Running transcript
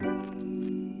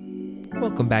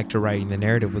Welcome back to Writing the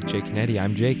Narrative with Jake and Eddie.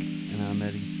 I'm Jake. And I'm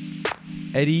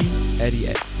Eddie.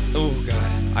 Eddie. Oh,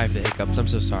 God. I have the hiccups. I'm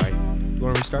so sorry. You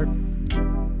want to restart?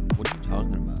 What are you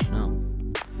talking about?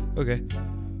 No. Okay.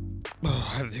 Oh,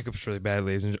 I have the hiccups really bad,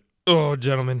 ladies and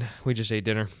gentlemen. We just ate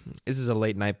dinner. This is a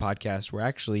late night podcast.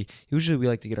 Usually we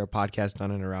like to get our podcast done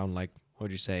in around, like, what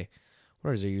would you say?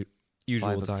 What is your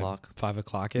usual 5 time? o'clock. 5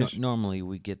 o'clock-ish? Normally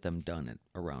we get them done at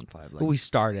around 5. Well, we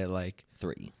start at, like,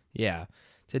 3. yeah.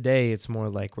 Today it's more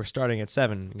like we're starting at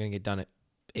 7. We're going to get done at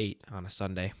 8 on a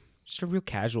Sunday. Just a real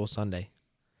casual Sunday.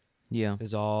 Yeah.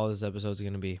 Is all this episode's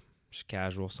going to be. Just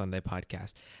casual Sunday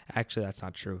podcast. Actually, that's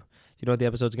not true. Do you know what the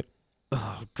episode's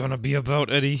gonna be about,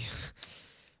 Eddie?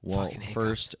 Well,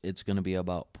 first it's going to be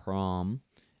about prom,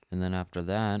 and then after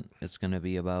that it's going to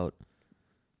be about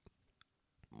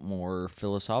more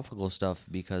philosophical stuff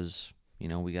because,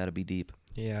 we got to be deep.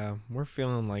 Yeah, we're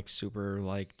feeling like super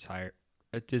like tired.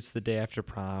 It's the day after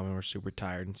prom and we're super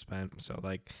tired and spent. So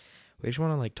like we just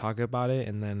want to like talk about it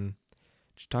and then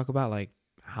just talk about like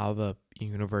how the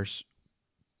universe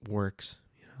works,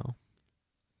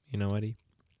 You know, Eddie?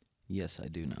 Yes, I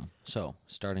do know. So,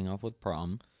 starting off with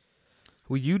prom.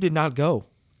 Well, you did not go.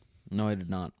 No, I did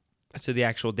not. To the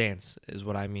actual dance is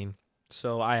what I mean.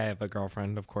 So I have a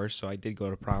girlfriend, of course, so I did go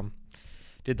to prom.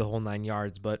 Did the whole 9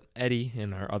 yards, but Eddie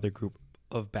and our other group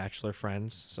of bachelor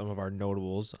friends, some of our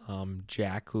notables,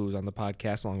 Jack, who's on the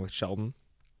podcast along with Sheldon,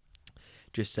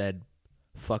 just said,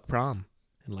 fuck prom.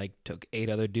 And like took 8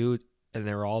 other dudes, and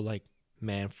they were all like,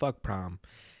 man, fuck prom.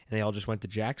 And they all just went to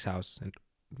Jack's house and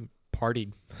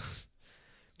partied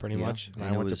pretty much. And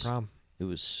I went to prom. It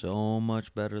was so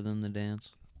much better than the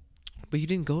dance. But you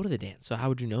didn't go to the dance, so how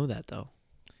would you know that though?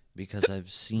 Because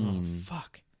I've seen... Oh,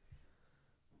 fuck.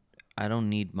 I don't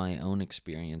need my own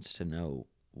experience to know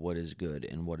what is good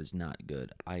and what is not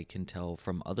good. I can tell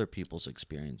from other people's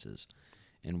experiences.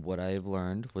 And what I've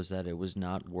learned was that it was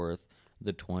not worth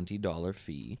the $20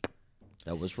 fee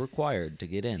that was required to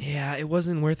get in. Yeah, it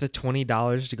wasn't worth the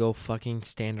 $20 to go fucking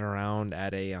stand around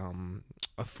at a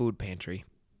food pantry.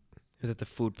 It was at the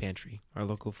food pantry, our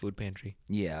local food pantry.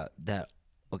 Yeah,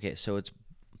 okay, so it's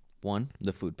 1,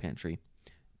 the food pantry,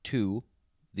 2,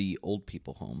 the old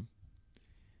people home,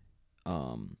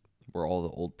 where all the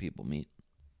old people meet.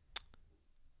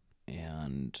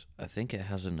 And I think it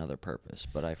has another purpose,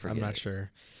 but I forget. I'm not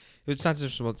sure. It's not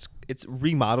just it's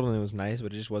remodeled and it was nice,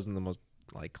 but it just wasn't the most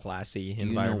like classy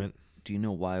environment. Do you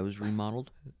know why it was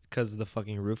remodeled? Because the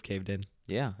fucking roof caved in.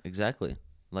 Yeah, exactly.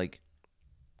 Like,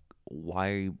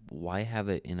 why have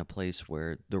it in a place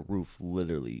where the roof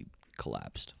literally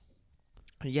collapsed?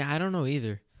 Yeah, I don't know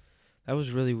either. That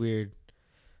was really weird.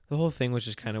 The whole thing was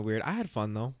just kind of weird. I had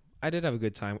fun though. I did have a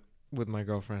good time with my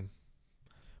girlfriend.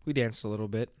 We danced a little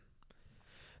bit.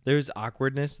 There was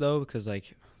awkwardness though because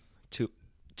like two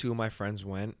of my friends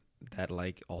went that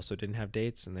like also didn't have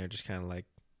dates and they're just kind of like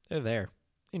they're there.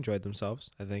 They enjoyed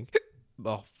themselves, I think.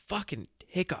 Oh, fucking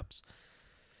hiccups.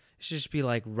 It should just be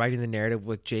like writing the narrative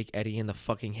with Jake, Eddie, and the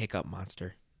fucking hiccup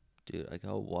monster. Dude, I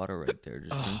got water right there.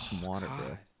 Just drink some water, God.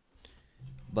 bro.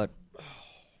 But,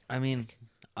 I mean,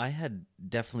 I had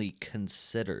definitely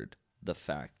considered the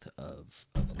fact of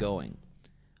going.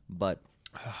 But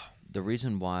the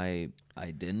reason why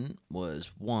I didn't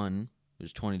was, 1, it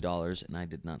was $20, and I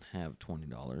did not have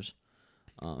 $20.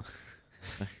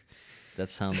 That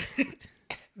sounds...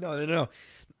 No.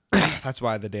 That's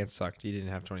why the dance sucked. You didn't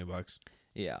have $20.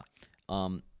 Yeah.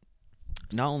 Not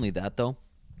only that, though.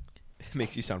 It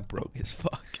makes you sound broke as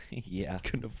fuck. Yeah. I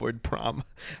couldn't afford prom.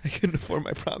 I couldn't afford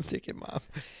my prom ticket,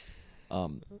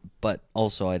 Mom. But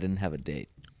also I didn't have a date.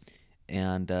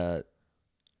 And,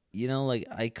 like,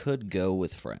 I could go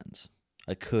with friends.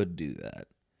 I could do that.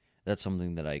 That's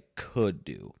something that I could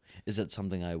do. Is it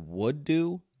something I would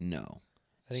do? No.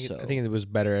 I think it was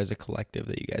better as a collective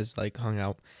that you guys like hung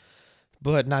out.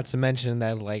 But not to mention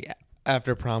that like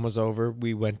after prom was over,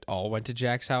 we went to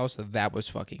Jack's house. That was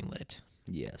fucking lit.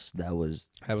 Yes, that was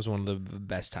one of the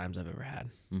best times I've ever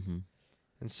had. Mm-hmm.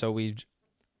 And so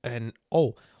one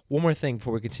more thing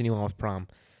before we continue on with prom.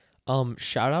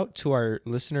 Shout out to our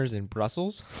listeners in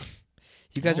Brussels.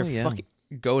 You guys are fucking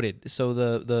goated. So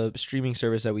the streaming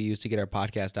service that we use to get our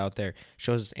podcast out there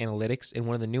shows us analytics, and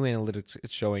one of the new analytics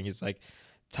it's showing is like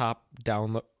top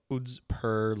downloads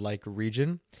per like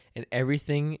region, and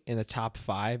everything in the top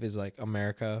 5 is like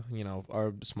America,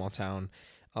 our small town,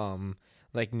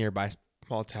 like nearby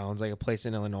small towns, like a place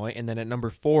in Illinois, and then at number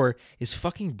 4 is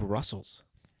fucking Brussels.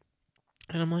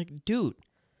 And I'm like, dude,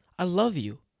 I love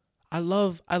you. I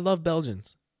love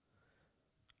Belgians.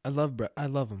 I love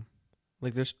them.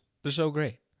 Like they're so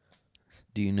great.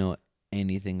 Do you know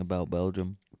anything about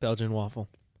Belgium? Belgian waffle.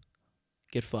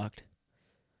 Get fucked.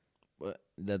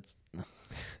 That's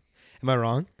Am I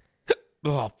wrong?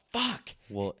 Oh fuck!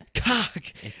 well, Cock.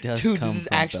 it does. Dude, come this is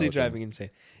from actually Belgium. driving insane.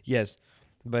 Yes,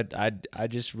 but I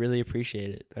just really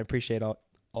appreciate it. I appreciate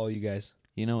all you guys.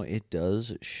 You know, it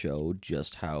does show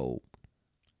just how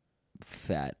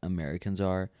fat Americans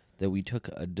are that we took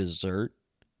a dessert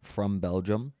from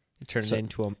Belgium, It turned So- it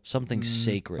into something a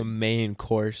sacred. main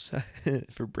course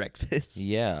for breakfast.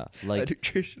 Yeah, a like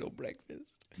nutritional breakfast.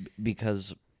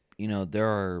 because you know there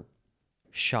are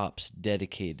shops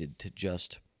dedicated to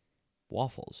just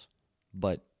waffles,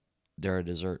 but they're a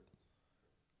dessert.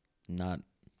 Not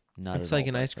It's at like all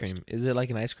an ice breakfast. cream. Is it like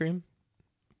an ice cream,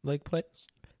 like place?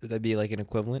 Would that be like an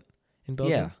equivalent in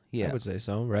Belgium? Yeah. I would say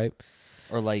so, right?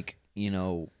 Or like, you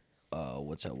know,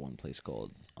 what's that one place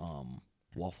called?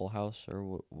 Waffle House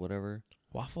or whatever.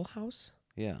 Waffle House?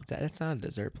 Yeah. That's not a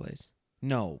dessert place.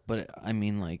 No, but I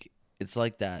mean, like, it's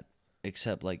like that,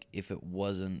 except like if it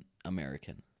wasn't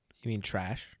American. You mean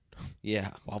trash?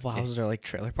 Yeah. Waffle houses are like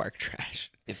trailer park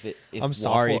trash. If I'm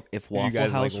sorry. If you Waffle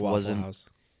guys House like Waffle wasn't House.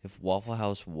 if Waffle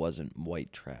House wasn't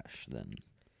white trash, then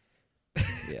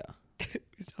yeah.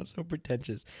 We sound so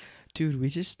pretentious. Dude,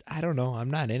 I don't know. I'm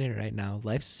not in it right now.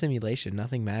 Life's a simulation.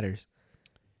 Nothing matters.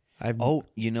 Oh,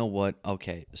 you know what?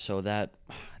 Okay, so that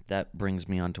brings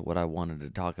me on to what I wanted to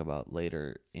talk about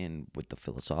later in with the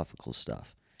philosophical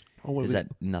stuff. Is that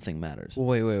nothing matters?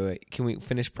 Wait. Can we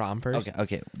finish prom first?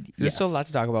 Okay. There's still a lot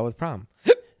to talk about with prom.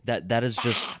 That is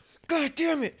just. God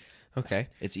damn it. Okay.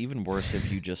 It's even worse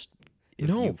if you just.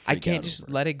 No, I can't just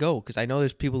let it go because I know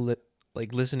there's people that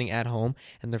like listening at home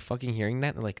and they're fucking hearing that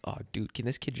and they're like, "Oh, dude, can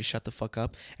this kid just shut the fuck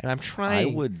up?" And I'm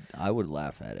trying. I would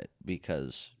laugh at it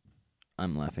because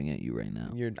I'm laughing at you right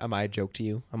now. Am I a joke to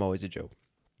you? I'm always a joke.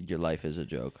 Your life is a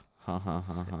joke. Ha ha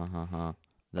ha ha ha ha.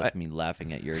 That's me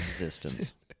laughing at your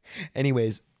existence.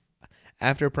 Anyways,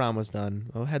 after prom was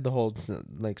done, I had the whole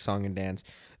like song and dance.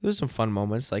 There was some fun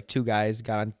moments. Like two guys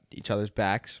got on each other's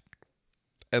backs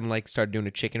and like started doing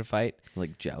a chicken fight.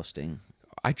 Like jousting.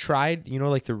 I tried,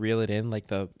 like the reel it in, like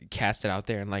the cast it out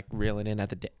there and like reel it in at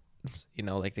the dance,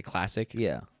 like the classic.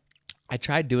 Yeah. I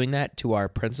tried doing that to our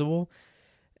principal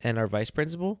and our vice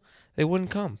principal. They wouldn't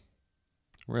come.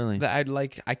 Really? I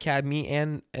had me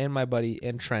and my buddy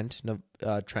and Trent.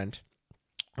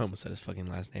 I almost said his fucking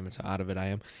last name. It's how out of it I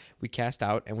am. We cast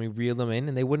out and we reeled them in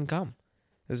and they wouldn't come.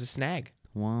 It was a snag.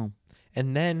 Wow.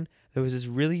 And then there was this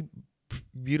really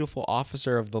beautiful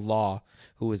officer of the law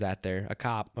who was at there,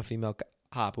 a female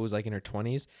cop who was like in her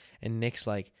 20s. And Nick's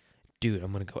like, dude,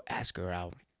 I'm going to go ask her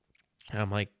out. And I'm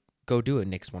like, go do it.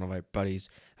 Nick's one of my buddies.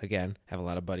 Again, have a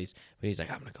lot of buddies. But he's like,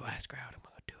 I'm going to go ask her out. I'm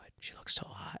going to do it. She looks so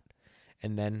hot.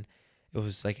 And then it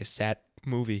was like a sad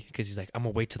movie because he's like, I'm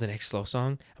going to wait till the next slow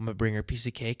song. I'm going to bring her a piece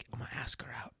of cake. I'm going to ask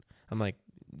her out. I'm like,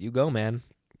 you go, man.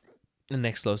 The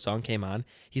next slow song came on.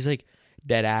 He's like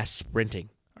dead ass sprinting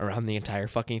around the entire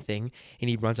fucking thing. And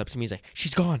he runs up to me. He's like,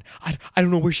 she's gone. I don't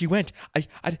know where she went.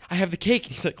 I have the cake.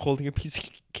 And he's like holding a piece of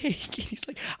cake. And he's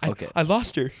like, I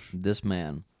lost her. This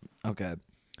man. Okay.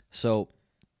 So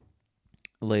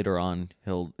later on,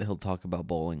 he'll talk about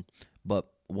bowling. But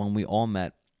when we all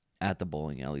met at the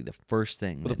bowling alley, the first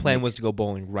thing... Well, the plan was to go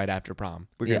bowling right after prom.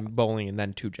 We're going bowling and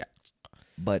then 2 jacks.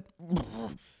 But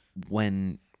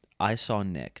when I saw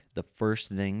Nick, the first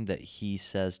thing that he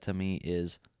says to me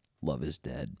is, love is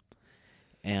dead.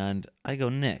 And I go,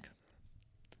 Nick,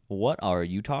 what are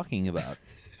you talking about?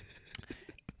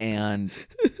 And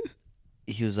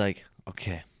he was like,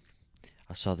 okay,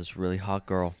 I saw this really hot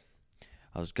girl.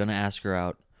 I was going to ask her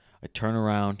out. I turn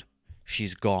around.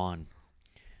 She's gone.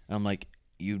 And I'm like,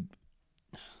 you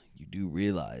do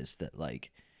realize that, like,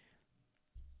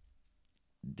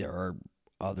 there are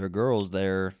other girls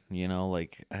there,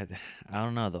 like, I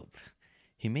don't know, though.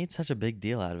 He made such a big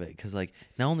deal out of it because, like,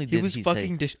 not only did he was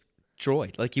fucking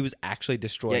destroyed. Like, he was actually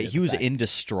destroyed. Yeah, he was in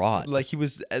distraught. Like, he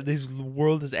was, his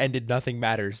world has ended. Nothing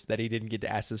matters that he didn't get to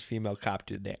ask this female cop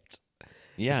to dance.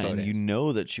 Yeah, and you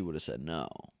know that she would have said no.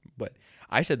 But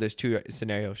I said there's 2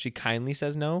 scenarios. She kindly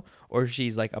says no, or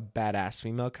she's like a badass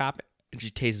female cop and she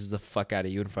tases the fuck out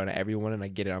of you in front of everyone, and I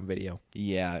get it on video.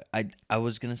 Yeah, I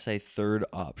was going to say third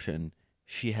option.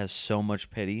 She has so much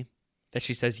pity. That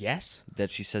she says yes?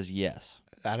 That she says yes.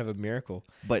 Out of a miracle.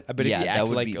 But I bet if he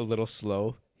acted like a little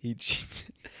slow,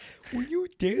 will you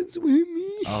dance with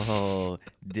me? Oh,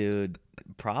 dude,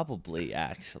 probably,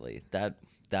 actually. That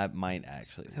might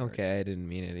actually work. Okay, I didn't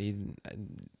mean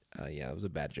it. Yeah, it was a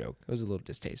bad joke. It was a little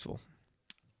distasteful.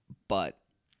 But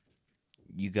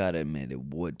you gotta admit, it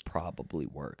would probably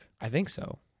work. I think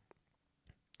so.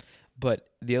 But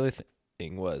the other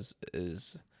thing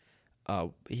is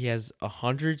he has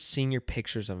 100 senior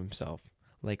pictures of himself,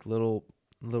 like little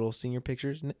senior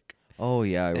pictures. Nick. Oh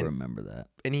yeah, I remember that.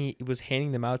 And he was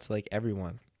handing them out to like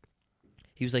everyone.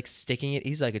 He was like sticking it.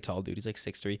 He's like a tall dude. He's like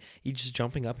 6'3". He's just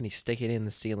jumping up and he's sticking it in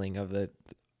the ceiling of the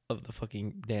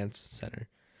fucking dance center.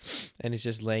 And it's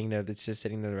just laying there. It's just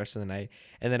sitting there the rest of the night.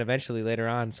 And then eventually later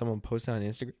on, someone posted on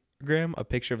Instagram a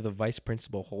picture of the vice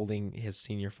principal holding his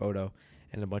senior photo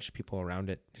and a bunch of people around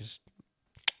it. Just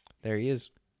there he is.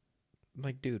 I'm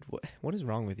like, dude, what is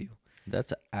wrong with you?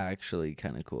 That's actually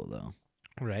kind of cool though.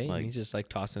 Right? Like, and he's just like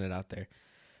tossing it out there.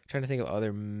 I'm trying to think of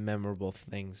other memorable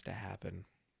things to happen.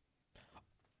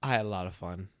 I had a lot of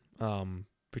fun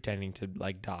pretending to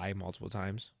like die multiple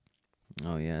times.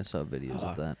 Oh yeah, I saw videos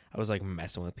of that. I was like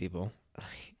messing with people.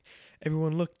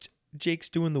 Everyone looked. Jake's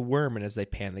doing the worm, and as they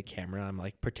pan the camera, I'm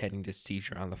like pretending to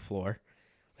seizure on the floor,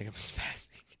 like I'm spazzing.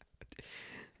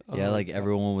 Yeah, like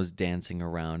everyone was dancing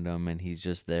around him, and he's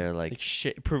just there, like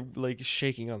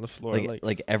shaking on the floor.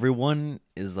 Like everyone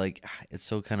is like, it's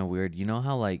so kind of weird. You know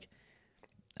how like,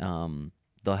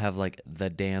 they'll have like the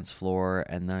dance floor,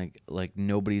 and then like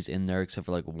nobody's in there except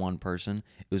for like one person.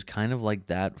 It was kind of like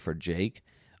that for Jake,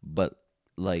 but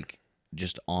like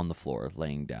just on the floor,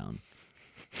 laying down,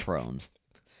 prone.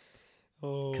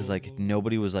 Because like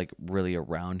nobody was like really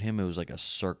around him. It was like a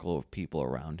circle of people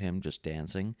around him just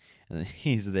dancing, and then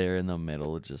he's there in the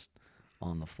middle, just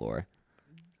on the floor,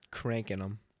 cranking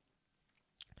them.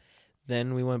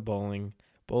 Then we went bowling.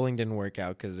 Bowling didn't work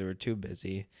out because they were too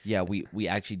busy. Yeah, we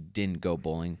actually didn't go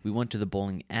bowling. We went to the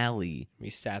bowling alley.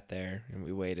 We sat there and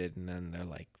we waited, and then they're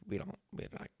like,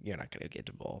 you're not gonna get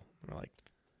to bowl. And we're like,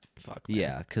 fuck. Man.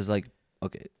 Yeah, because like,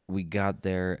 okay, we got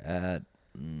there at.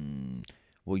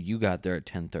 Well, you got there at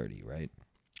 10:30, right?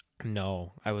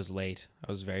 No, I was late.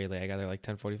 I was very late. I got there like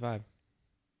 10:45.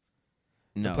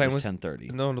 No, it was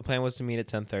 10:30. No, the plan was to meet at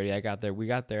 10:30. We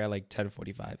got there at like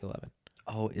 10:45, 11.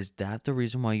 Oh, is that the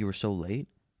reason why you were so late?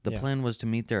 The plan was to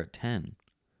meet there at 10.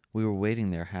 We were waiting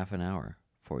there half an hour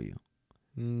for you.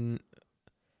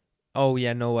 Oh,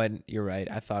 yeah, no, you're right.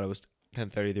 I thought it was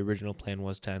 10:30. The original plan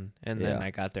was 10, and then I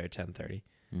got there at 10:30.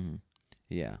 Mm-hmm.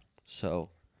 Yeah,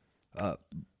 so...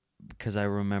 because I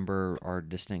remember our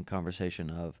distinct conversation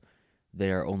of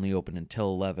they are only open until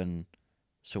 11,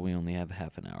 so we only have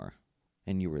half an hour,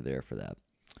 and you were there for that.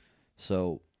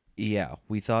 So, yeah,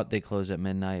 we thought they closed at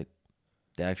midnight.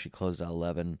 They actually closed at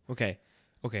 11. Okay.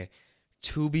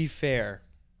 To be fair,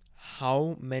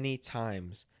 how many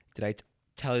times did I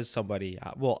tell somebody,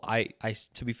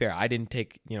 to be fair, I didn't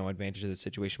take, advantage of the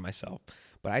situation myself,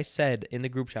 but I said in the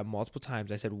group chat multiple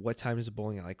times, I said, what time does the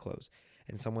bowling alley close?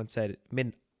 And someone said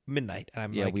midnight, and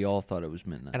I'm like, we all thought it was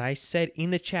midnight. And I said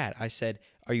in the chat,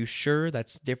 are you sure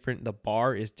that's different? The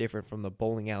bar is different from the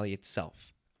bowling alley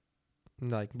itself.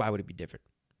 And like, why would it be different?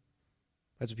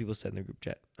 That's what people said in the group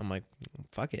chat. I'm like,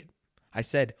 fuck it. I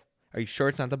said, are you sure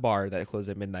it's not the bar that closes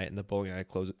at midnight and the bowling alley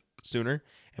closes sooner?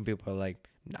 And people are like,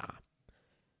 nah,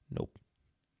 nope.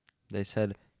 They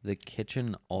said the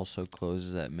kitchen also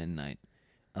closes at midnight.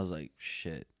 I was like,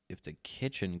 shit. If the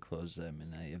kitchen closes at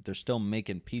midnight, if they're still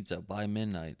making pizza by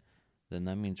midnight, then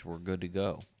that means we're good to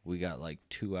go. We got like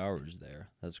 2 hours there.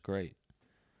 That's great.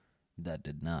 That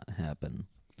did not happen.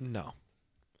 No.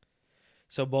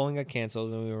 So bowling got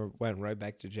canceled, and we went right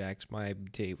back to Jack's. My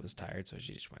date was tired, so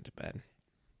she just went to bed.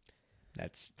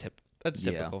 That's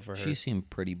typical for her. She seemed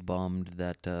pretty bummed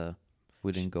that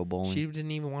we didn't go bowling. She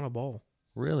didn't even want to bowl.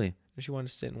 Really? She wanted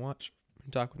to sit and watch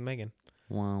and talk with Megan.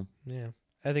 Wow. Yeah.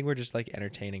 I think we're just like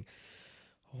entertaining.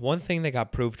 One thing that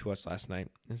got proved to us last night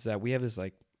is that we have this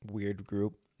like weird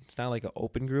group. It's not like an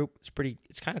open group.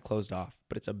 It's kind of closed off,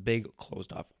 but it's a big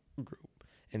closed off group.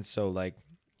 And so like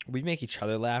we make each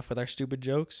other laugh with our stupid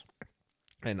jokes.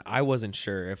 And I wasn't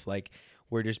sure if like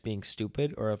we're just being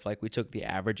stupid or if like we took the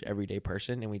average everyday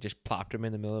person and we just plopped them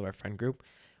in the middle of our friend group.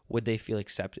 Would they feel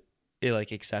accepted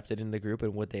in the group,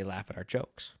 and would they laugh at our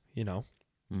jokes?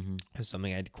 Mm-hmm. It's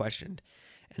something I'd questioned.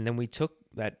 And then we took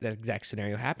that exact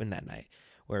scenario happened that night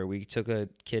where we took a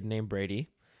kid named Brady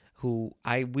who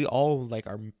we all like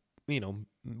are, we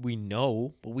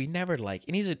know, but we never like,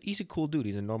 and he's a cool dude.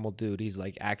 He's a normal dude. He's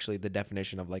like actually the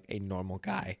definition of like a normal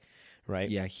guy, right?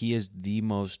 Yeah, he is the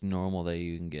most normal that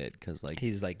you can get because like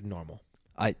he's like normal.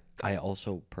 I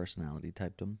also personality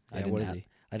typed him. Yeah, what is he?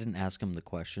 I didn't ask him the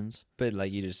questions. But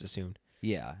like you just assumed.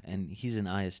 Yeah, and he's an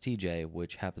ISTJ,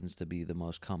 which happens to be the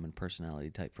most common personality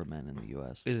type for men in the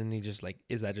U.S. Isn't he just like,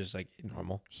 is that just like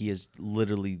normal? He is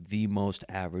literally the most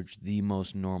average, the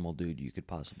most normal dude you could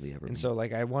possibly ever meet. And so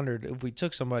like I wondered if we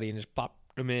took somebody and just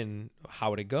popped them in,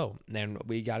 how would it go? And then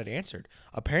we got it answered.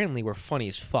 Apparently we're funny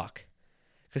as fuck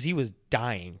because he was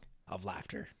dying of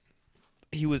laughter.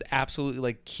 he was absolutely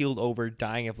like keeled over,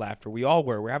 dying of laughter. We all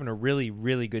were. We're having a really,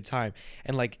 really good time.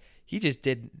 And like he just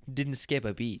didn't skip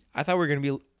a beat. I thought we were gonna be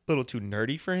a little too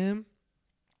nerdy for him,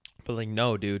 but like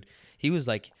no, dude, he was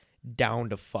like down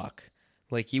to fuck.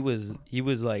 Like he was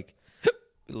like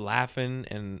laughing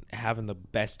and having the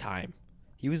best time.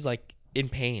 He was like in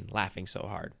pain, laughing so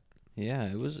hard. Yeah,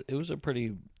 it was a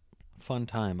pretty fun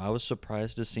time. I was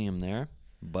surprised to see him there,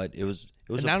 but it was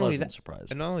a pleasant surprise.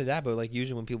 And not only that, but like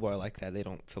usually when people are like that, they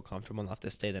don't feel comfortable enough to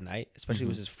stay the night. Especially it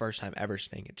was his first time ever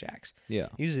staying at Jack's. Yeah.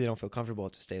 Usually they don't feel comfortable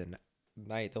to stay the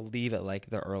night. They'll leave at like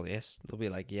the earliest. They'll be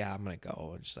like, "Yeah, I'm gonna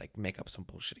go," and just like make up some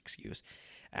bullshit excuse.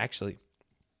 Actually,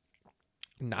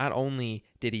 not only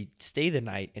did he stay the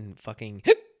night and fucking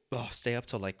stay up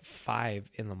till like 5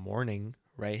 a.m,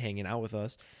 right, hanging out with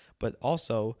us, but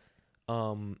also,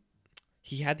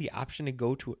 he had the option to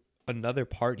go to another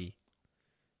party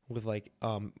with like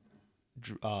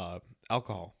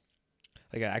alcohol,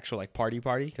 like an actual like party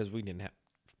because we didn't have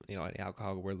any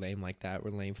alcohol. We're lame like that.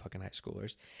 We're lame fucking high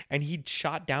schoolers. And he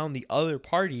shot down the other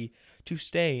party to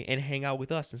stay and hang out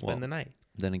with us and spend the night.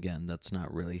 Then again, that's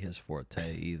not really his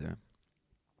forte either.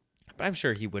 But I'm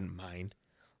sure he wouldn't mind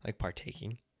like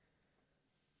partaking.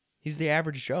 He's the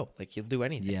average Joe. Like he'll do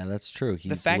anything. Yeah, that's true.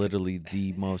 He's literally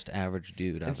the most average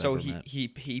dude I've ever met. And so he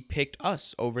picked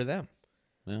us over them.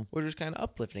 Yeah. Which was kind of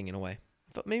uplifting in a way.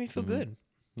 Made me feel good.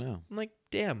 Yeah. I'm like,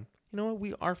 damn, you know what?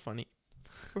 We are funny.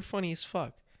 We're funny as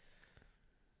fuck.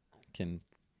 Can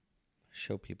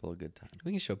show people a good time.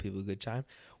 We can show people a good time.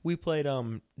 We played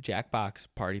Jackbox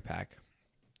Party Pack.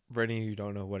 For any of you who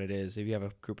don't know what it is, if you have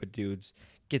a group of dudes,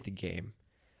 get the game.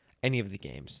 Any of the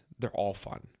games. They're all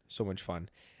fun. So much fun.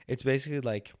 It's basically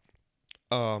like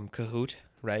Kahoot,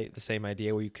 right? The same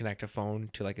idea where you connect a phone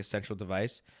to like a central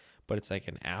device, but it's like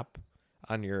an app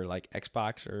on your like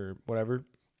Xbox or whatever.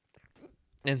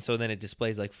 And so then it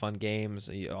displays like fun games,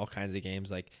 all kinds of games,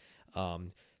 like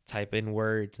type in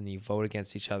words and you vote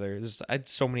against each other. I had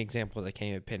so many examples. I can't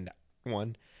even pin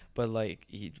one, but like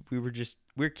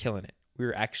we're killing it. We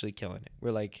were actually killing it.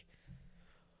 We're like,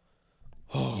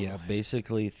 yeah,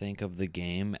 basically think of the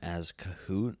game as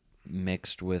Kahoot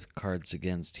mixed with Cards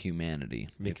Against Humanity.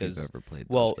 Because, if you've ever played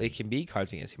those games. It can be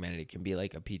Cards Against Humanity. It can be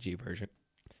like a PG version.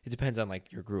 It depends on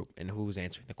like your group and who's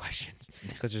answering the questions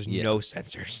because there's no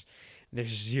censors. There's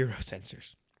 0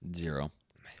 censors. 0.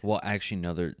 Well, actually,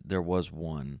 no. There was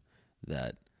one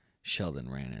that Sheldon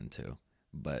ran into,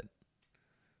 but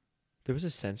there was a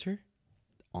censor.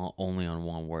 Only on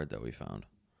one word that we found.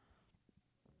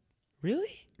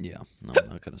 Really? Yeah. No, I'm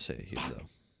not gonna say it here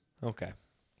though. Okay.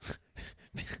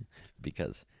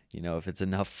 Because if it's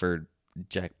enough for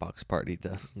Jackbox Party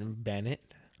to ban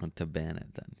it,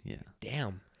 then yeah.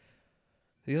 Damn.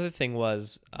 The other thing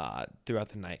was throughout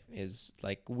the night is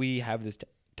like we have this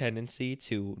tendency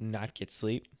to not get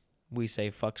sleep. We say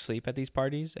fuck sleep at these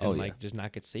parties and just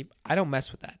not get sleep. I don't mess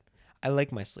with that. I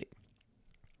like my sleep.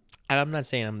 And I'm not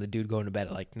saying I'm the dude going to bed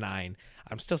at like 9.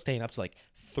 I'm still staying up to like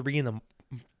 3 in the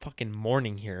fucking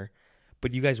morning here,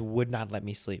 but you guys would not let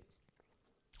me sleep.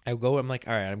 I'm like,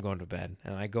 all right, I'm going to bed.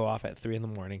 And I go off at 3 in the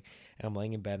morning and I'm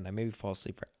laying in bed and I maybe fall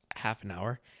asleep for half an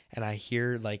hour. And I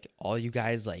hear like all you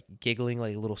guys like giggling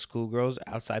like little schoolgirls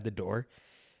outside the door.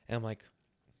 And I'm like,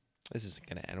 this isn't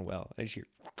going to end well. I just hear,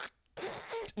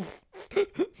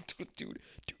 dude,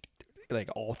 like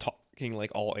all talking,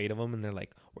 like all 8 of them. And they're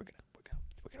like, we're going to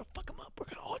fuck them up. We're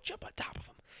going to all jump on top of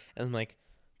them. And I'm like,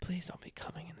 please don't be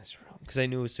coming in this room. Because I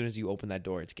knew as soon as you open that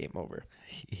door, it's game over.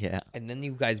 Yeah. And then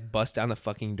you guys bust down the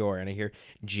fucking door and I hear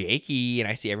Jakey and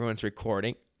I see everyone's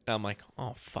recording. And I'm like,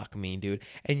 oh, fuck me, dude.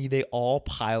 And they all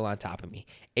pile on top of me.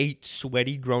 8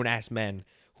 sweaty grown-ass men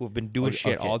who have been doing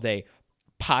shit all day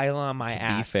pile on my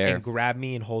ass and grab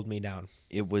me and hold me down.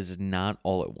 It was not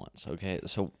all at once, okay?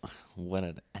 So what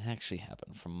had actually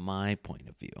happened from my point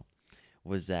of view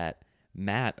was that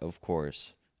Matt, of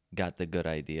course, got the good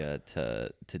idea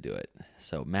to do it.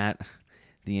 So Matt,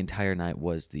 the entire night,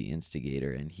 was the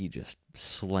instigator, and he just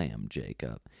slammed Jake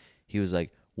up. He was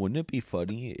like, wouldn't it be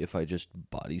funny if I just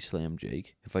body slammed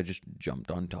Jake? If I just jumped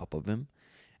on top of him?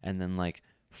 And then, like,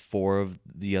 4 of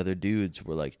the other dudes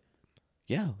were like,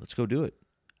 yeah, let's go do it.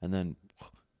 And then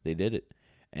they did it.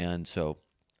 And so,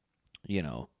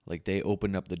 like, they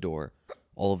opened up the door.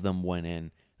 All of them went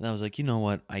in. And I was like, you know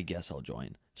what? I guess I'll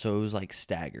join. So it was, like,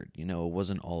 staggered. It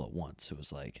wasn't all at once. It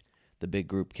was, like, the big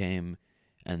group came.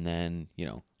 And then,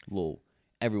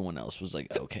 everyone else was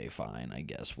like, okay, fine. I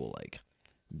guess we'll, like,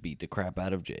 beat the crap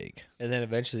out of Jake. And then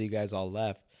eventually you guys all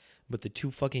left. But the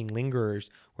 2 fucking lingerers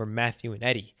were Matthew and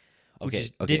Eddie. Who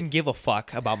didn't give a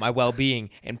fuck about my well-being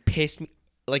and pissed me,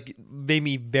 like, made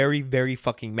me very, very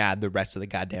fucking mad the rest of the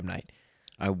goddamn night.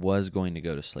 I was going to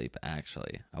go to sleep,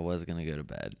 actually. I was going to go to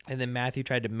bed. And then Matthew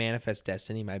tried to manifest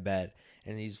destiny in my bed.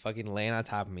 And he's fucking laying on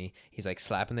top of me. He's like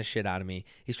slapping the shit out of me.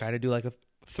 He's trying to do like a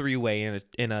three-way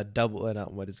in a double,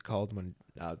 what is it called when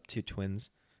two twins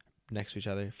next to each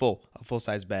other? A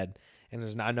full-size bed. And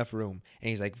there's not enough room. And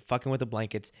he's like fucking with the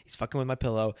blankets. He's fucking with my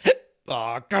pillow.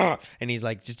 Oh, God. And he's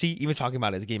like, just even talking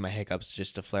about it is getting my hiccups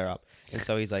just to flare up. And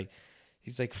so he's like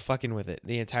fucking with it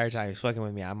the entire time. He's fucking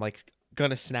with me. I'm like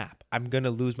gonna snap. I'm gonna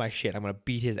lose my shit. I'm gonna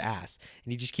beat his ass.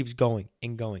 And he just keeps going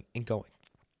and going and going.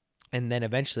 And then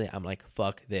eventually I'm like,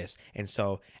 fuck this. And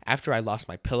so after I lost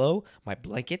my pillow, my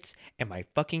blankets, and my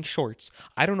fucking shorts,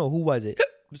 I don't know who was it.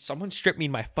 Someone stripped me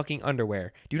in my fucking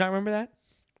underwear. Do you not remember that?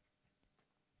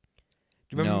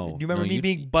 Do you remember me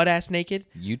being butt ass naked?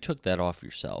 You took that off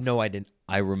yourself. No, I didn't.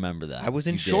 I remember that. I was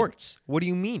in shorts. What do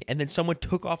you mean? And then someone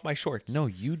took off my shorts. No,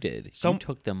 you did. You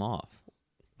took them off.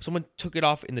 Someone took it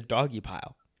off in the doggy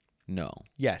pile. No.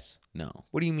 Yes. No.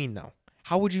 What do you mean no?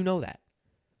 How would you know that?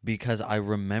 Because I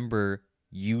remember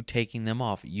you taking them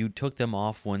off. You took them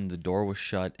off when the door was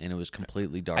shut and it was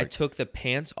completely dark. I took the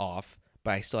pants off,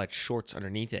 but I still had shorts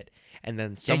underneath it. And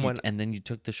then someone... and then you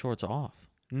took the shorts off.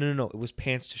 No. It was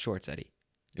pants to shorts, Eddie.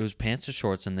 It was pants to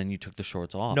shorts, and then you took the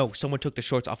shorts off. No, someone took the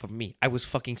shorts off of me. I was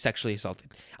fucking sexually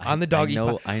assaulted on the doggy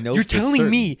pile. I know. You're telling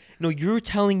me... No, you're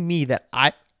telling me that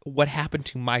what happened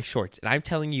to my shorts. And I'm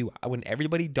telling you, when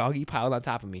everybody doggy piled on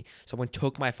top of me, someone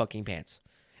took my fucking pants.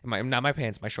 Not my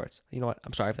pants, my shorts. You know what?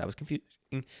 I'm sorry if that was confusing.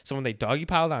 Someone, they doggy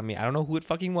piled on me. I don't know who it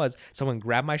fucking was. Someone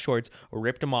grabbed my shorts or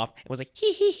ripped them off and was like,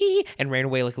 hee hee hee, and ran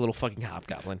away like a little fucking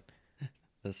hobgoblin.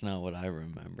 That's not what I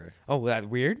remember. Oh, that's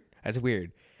weird? That's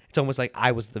weird. It's almost like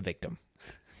I was the victim.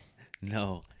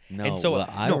 No. And so,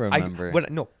 I remember.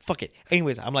 No, fuck it.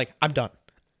 Anyways, I'm like, I'm done.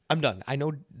 I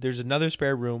know there's another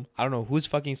spare room. I don't know who's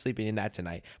fucking sleeping in that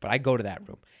tonight, but I go to that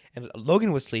room. And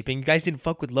Logan was sleeping. You guys didn't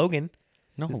fuck with Logan.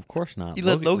 No, of course not. You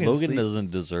let Logan sleep.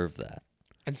 Doesn't deserve that.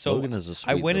 And so Logan is a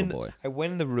sweet little boy. I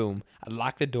went in the room. I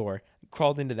locked the door.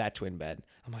 Crawled into that twin bed.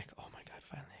 I'm like, oh my God,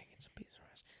 finally I get some peace and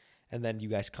rest. And then you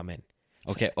guys come in.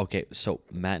 Okay. So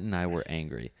Matt and I were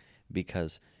angry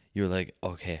because you were like,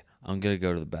 okay, I'm going to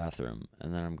go to the bathroom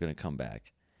and then I'm going to come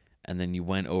back. And then you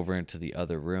went over into the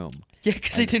other room. Yeah,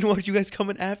 because I didn't want you guys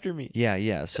coming after me.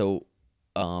 Yeah. So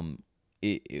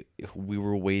we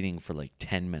were waiting for like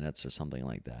 10 minutes or something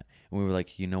like that. And we were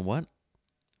like, you know what?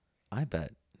 I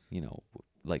bet,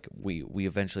 like we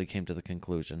eventually came to the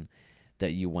conclusion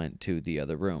that you went to the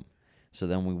other room. So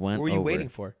then we went over. What were you waiting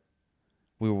for?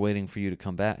 We were waiting for you to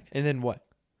come back. And then what?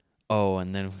 Oh,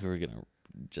 and then we were going to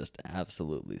just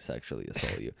absolutely sexually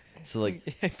assault you. So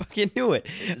like I fucking knew it.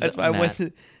 That's why I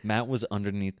went. Matt was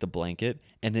underneath the blanket,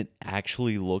 and it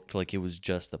actually looked like it was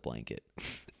just the blanket.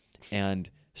 And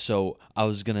so I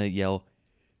was gonna yell,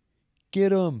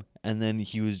 "Get him!" And then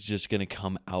he was just gonna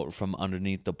come out from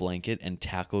underneath the blanket and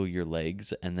tackle your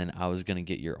legs, and then I was gonna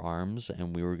get your arms,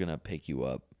 and we were gonna pick you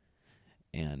up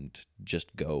and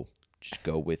just go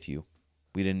with you.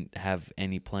 We didn't have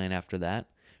any plan after that.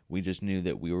 We just knew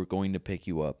that we were going to pick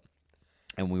you up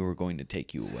and we were going to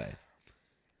take you away.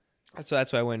 So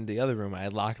that's why I went into the other room. I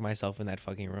locked myself in that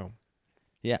fucking room.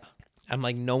 Yeah. I'm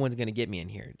like, no one's going to get me in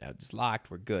here. Now it's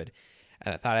locked. We're good.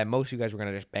 And I thought most of you guys were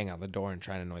going to just bang on the door and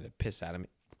try to annoy the piss out of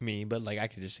me. But like, I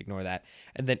could just ignore that.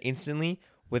 And then instantly,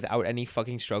 without any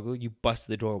fucking struggle, you bust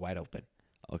the door wide open.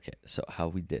 Okay. So how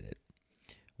we did it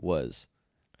was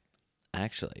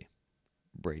actually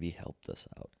Brady helped us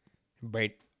out.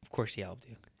 Brady, of course he helped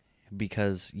you.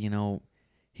 Because,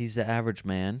 he's the average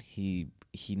man. He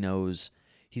knows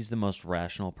he's the most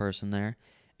rational person there,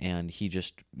 and he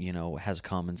just, has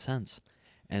common sense.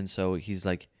 And so he's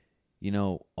like,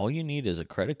 all you need is a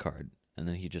credit card. And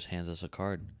then he just hands us a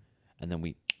card. And then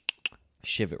we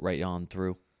shiv it right on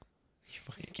through. You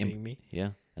fucking kidding me?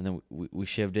 Yeah. And then we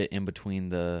shivved it in between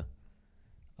the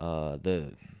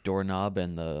doorknob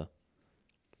and the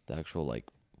actual, like,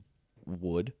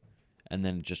 wood. And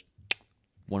then just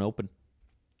went open.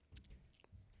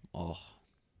 Oh,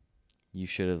 you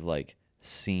should have like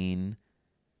seen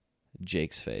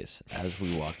Jake's face as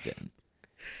we walked in.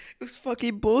 It was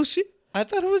fucking bullshit. I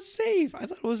thought it was safe. I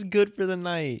thought it was good for the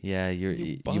night. Yeah,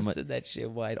 you busted that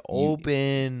shit wide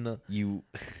open. You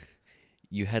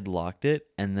had locked it,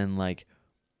 and then like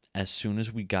as soon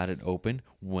as we got it open,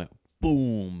 went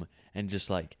boom, and just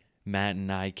like Matt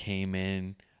and I came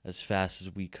in as fast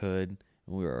as we could.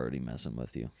 We were already messing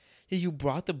with you. Yeah, you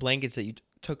brought the blankets that you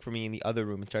took from me in the other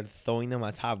room and started throwing them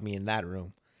on top of me in that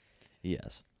room.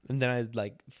 Yes. And then I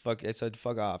said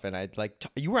fuck off, and I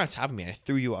you were on top of me and I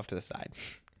threw you off to the side.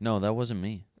 No, that wasn't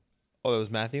me. Oh, that was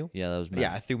Matthew? Yeah, that was Matthew.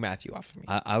 Yeah, I threw Matthew off of me.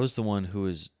 I was the one who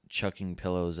was chucking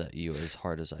pillows at you as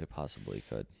hard as I possibly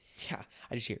could. Yeah,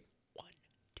 I just hear 1,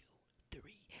 2,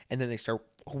 3, and then they start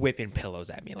whipping pillows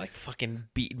at me, like fucking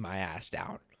beating my ass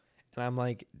down. And I'm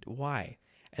like, why?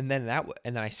 And then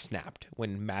I snapped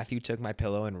when Matthew took my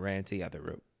pillow and ran to the other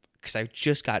room because I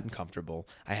just gotten comfortable.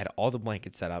 I had all the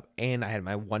blankets set up and I had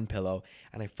my one pillow,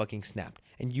 and I fucking snapped.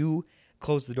 And you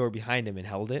closed the door behind him and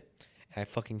held it, and I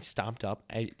fucking stomped up.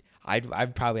 I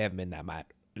probably haven't been that mad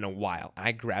in a while. And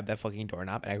I grabbed that fucking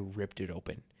doorknob and I ripped it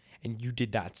open, and you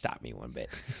did not stop me one bit.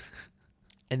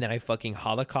 And then I fucking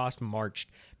Holocaust marched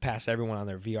past everyone on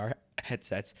their VR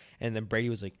headsets. And then Brady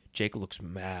was like, Jake looks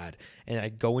mad. And I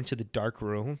go into the dark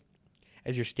room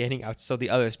as you're standing out. So the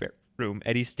other spare room,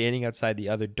 Eddie's standing outside the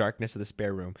other darkness of the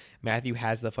spare room. Matthew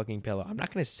has the fucking pillow. I'm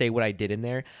not going to say what I did in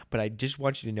there, but I just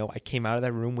want you to know I came out of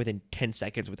that room within 10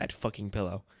 seconds with that fucking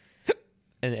pillow.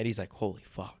 And Eddie's like, holy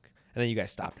fuck. And then you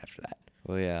guys stopped after that.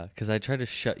 Well, yeah, because I tried to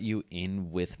shut you in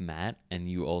with Matt, and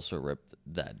you also ripped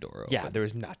that door open. Yeah, there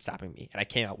was not stopping me. And I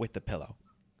came out with the pillow.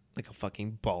 Like a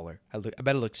fucking baller. I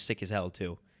bet it looked sick as hell,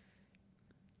 too.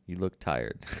 You look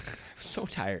tired. I was so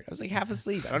tired. I was like half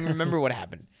asleep. I don't remember what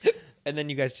happened. And then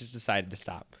you guys just decided to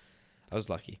stop. I was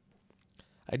lucky.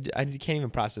 I can't even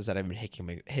process that I've been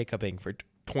hiccuping for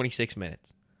 26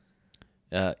 minutes.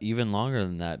 Even longer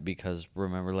than that, because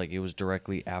remember, like, it was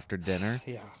directly after dinner.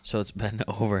 Yeah. So it's been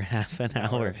over half an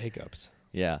hour of hiccups.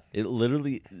 Yeah. It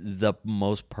literally, the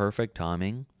most perfect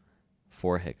timing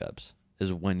for hiccups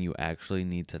is when you actually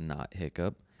need to not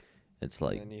hiccup. It's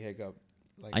like, and then you hiccup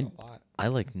like a lot. I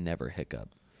like never hiccup.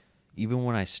 Even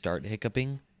when I start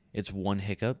hiccuping, it's one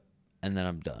hiccup and then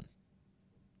I'm done.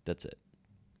 That's it.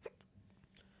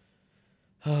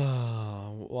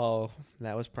 Oh, well,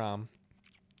 that was prom.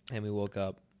 And we woke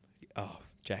up. Oh,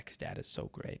 Jack's dad is so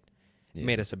great. Yeah. He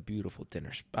made us a beautiful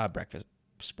breakfast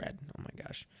spread. Oh my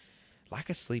gosh. Lack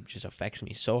of sleep just affects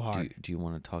me so hard. Do you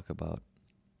want to talk about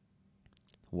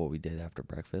what we did after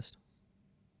breakfast?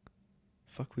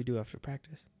 Fuck we do after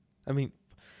practice. I mean,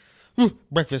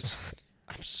 breakfast.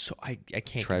 I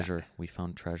can't. Treasure. We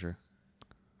found treasure.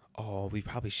 Oh, we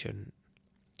probably shouldn't.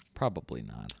 Probably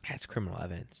not. That's criminal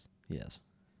evidence. Yes.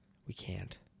 We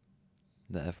can't.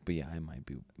 The FBI might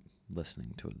be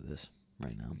listening to this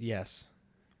right now. Yes.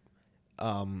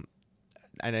 And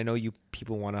I know you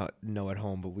people want to know at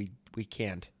home, but we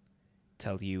can't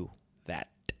tell you that.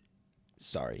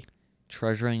 Sorry.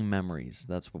 Treasuring memories.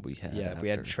 That's what we had. Yeah, we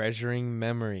had treasuring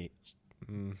memory.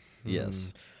 Mm-hmm.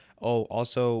 Yes. Oh,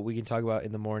 also, we can talk about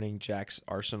in the morning Jack's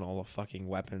arsenal of fucking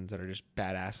weapons that are just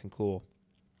badass and cool.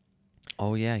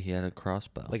 Oh, yeah, he had a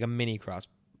crossbow. Like a mini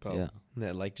crossbow. Yeah.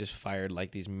 That, like, just fired,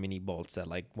 like, these mini bolts that,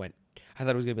 like, went... I thought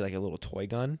it was going to be, like, a little toy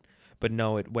gun. But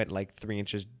no, it went, like, 3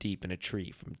 inches deep in a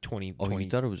tree from 20... Oh, you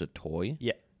thought it was a toy?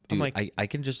 Yeah. Dude, I'm like, I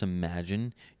can just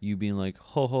imagine you being like,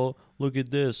 ho, ho, look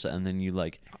at this. And then you,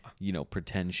 like, you know,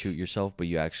 pretend shoot yourself, but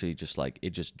you actually just, like, it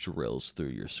just drills through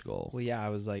your skull. Well, yeah, I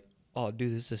was like, oh,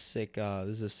 dude, this is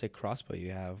a sick crossbow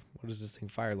you have. What does this thing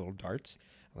fire? Little darts?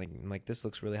 I'm like, this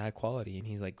looks really high quality. And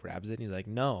he's like, grabs it, and he's like,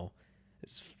 no,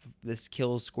 this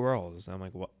kills squirrels. And I'm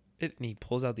like, what? And he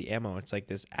pulls out the ammo. It's like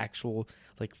this actual,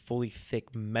 like, fully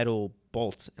thick metal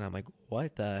bolt. And I'm like,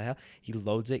 what the hell? He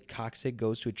loads it, cocks it,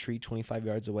 goes to a tree 25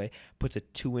 yards away, puts a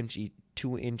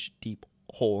 2-inch deep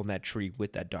hole in that tree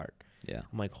with that dart. Yeah.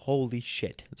 I'm like, holy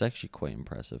shit. It's actually quite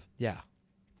impressive. Yeah.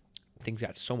 Thing's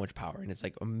got so much power, and it's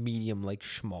like a medium, like,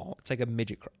 small. It's like a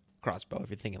midget crossbow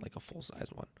if you're thinking like a full-size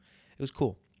one. It was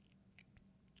cool.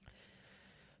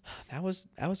 That was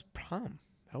prom.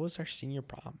 That was our senior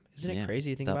prom. Isn't it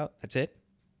crazy to think about? That's it?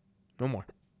 No more.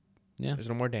 Yeah. There's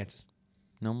no more dances.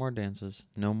 No more dances.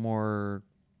 No more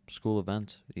school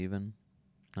events, even.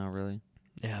 Not really.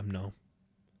 Yeah, no.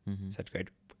 Mm-hmm. Such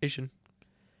graduation.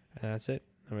 And that's it.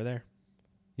 And we're there.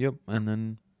 Yep. And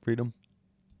then freedom.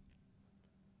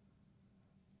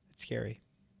 It's scary.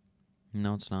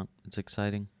 No, it's not. It's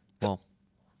exciting. Well,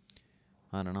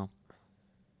 I don't know.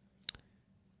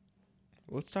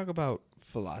 Let's talk about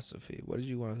philosophy. What did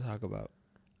you want to talk about?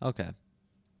 Okay.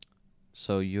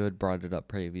 So you had brought it up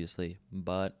previously,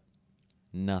 but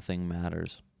nothing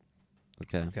matters.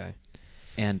 Okay. Okay.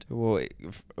 And well,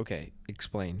 okay,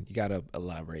 explain. You gotta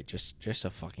elaborate just a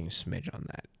fucking smidge on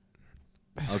that.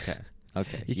 Okay.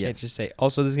 Okay. You can't just say.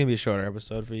 Also, this is gonna be a shorter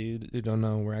episode for you who don't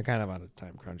know. We're kind of out of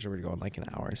time crunch. We're going like an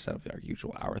hour instead of our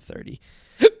usual hour 30.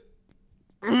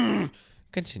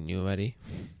 Continue, Eddie.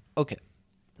 Okay.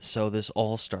 So this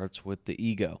all starts with the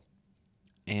ego.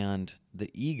 And the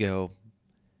ego,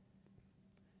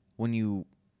 when you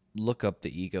look up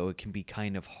the ego, it can be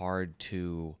kind of hard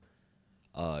to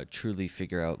truly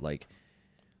figure out, like,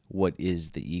 what is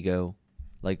the ego.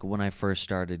 Like when I first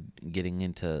started getting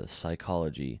into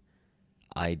psychology,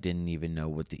 I didn't even know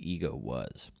what the ego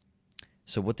was.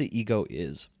 So what the ego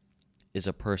is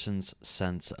a person's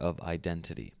sense of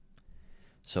identity.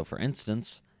 So for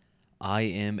instance, I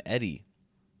am Eddie.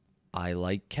 I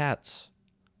like cats.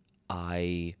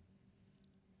 I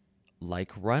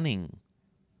like running.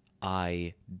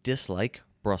 I dislike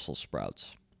Brussels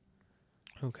sprouts.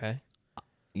 Okay.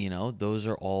 You know, those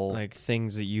are all Like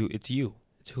things that it's you.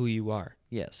 It's who you are.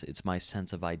 yes, it's my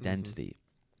sense of identity.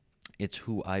 It's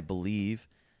who I believe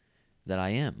that I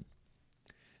am.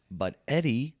 But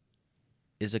Eddie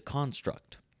is a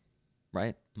construct,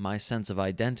 right? My sense of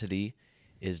identity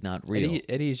is not real.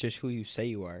 Eddie is just who you say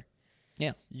you are.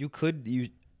 Yeah. You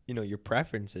know, your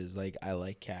preferences, like I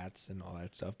like cats and all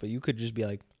that stuff, but you could just be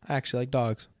like, I actually like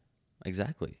dogs.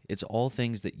 Exactly. It's all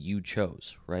things that you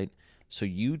chose, right? So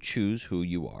you choose who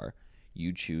you are.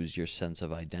 You choose your sense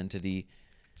of identity,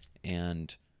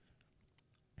 and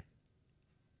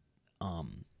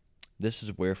this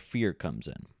is where fear comes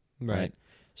in, right?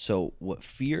 So what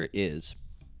fear is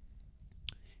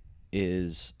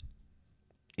it's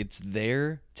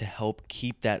there to help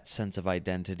keep that sense of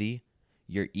identity,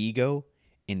 your ego,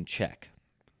 in check.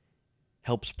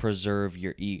 Helps preserve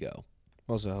your ego.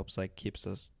 Also helps, like, keeps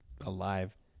us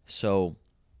alive. So,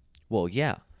 well,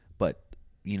 yeah, but,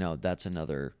 you know, that's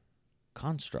another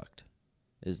construct,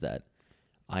 is that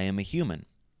I am a human.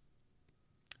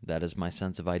 That is my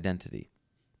sense of identity,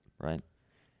 right?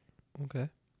 Okay.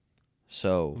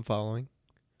 So, I'm following.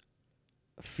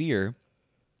 fear,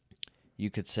 you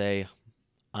could say,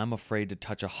 I'm afraid to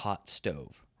touch a hot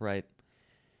stove, right?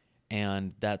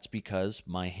 And that's because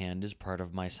my hand is part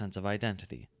of my sense of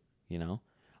identity, you know?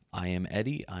 I am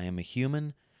Eddie, I am a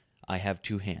human, I have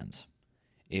two hands.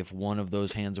 If one of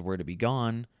those hands were to be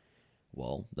gone,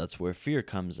 well, that's where fear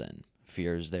comes in.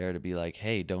 Fear is there to be like,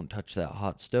 hey, don't touch that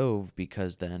hot stove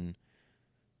because then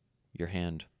your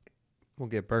hand We'll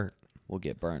get burnt. will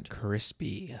get burned.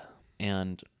 Crispy.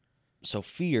 And so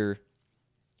fear,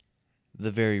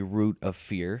 the very root of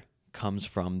fear, comes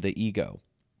from the ego.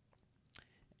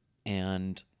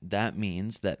 And that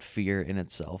means that fear in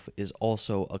itself is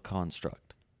also a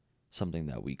construct, something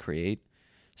that we create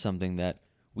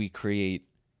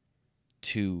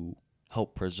to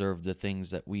help preserve the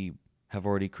things that we have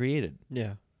already created.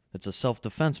 Yeah. It's a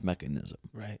self-defense mechanism.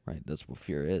 Right. Right? That's what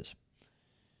fear is.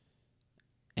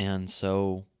 And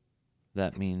so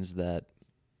that means that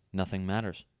nothing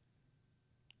matters.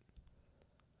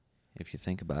 If you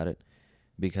think about it,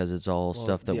 because it's all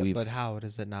stuff that we've... But how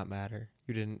does it not matter?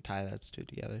 You didn't tie that two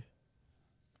together.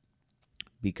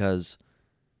 Because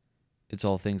it's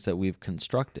all things that we've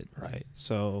constructed. Right.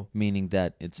 So... Meaning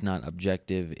that it's not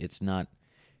objective. It's not...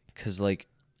 Because, like,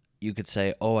 you could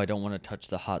say, oh, I don't want to touch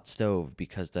the hot stove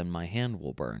because then my hand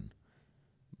will burn.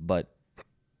 But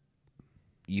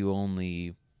you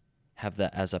only have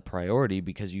that as a priority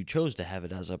because you chose to have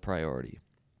it as a priority.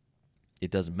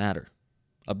 It doesn't matter.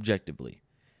 Objectively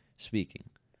speaking.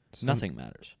 Nothing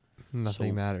matters.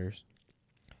 Nothing matters.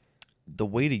 The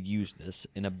way to use this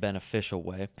in a beneficial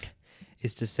way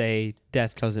is to say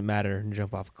death doesn't matter and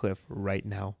jump off a cliff right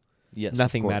now. Yes,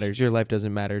 nothing matters. Your life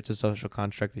doesn't matter. It's a social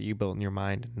construct that you built in your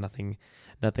mind. Nothing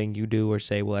you do or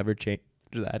say will ever change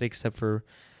that, except for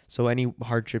any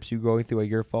hardships you're going through are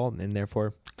your fault, and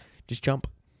therefore just jump.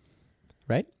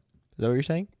 Right? Is that what you're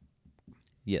saying?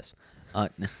 Yes.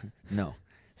 No.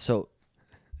 So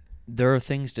there are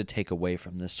things to take away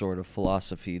from this sort of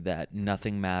philosophy that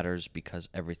nothing matters because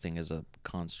everything is a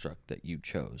construct that you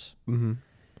chose. Mm-hmm.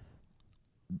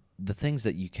 The things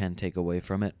that you can take away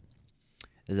from it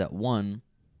is that one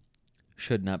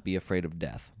should not be afraid of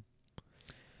death.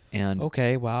 And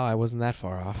okay, wow, I wasn't that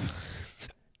far off.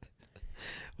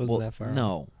 That far off.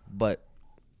 No, but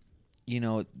you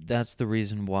know, that's the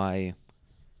reason why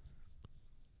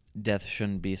death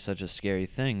shouldn't be such a scary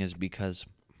thing, is because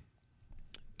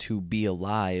to be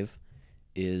alive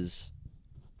is,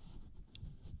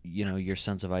 you know, your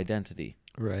sense of identity.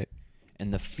 Right.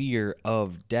 And the fear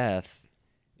of death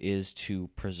is to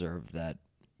preserve that,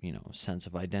 you know, sense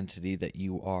of identity that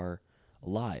you are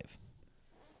alive.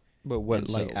 But what,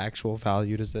 actual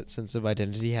value does that sense of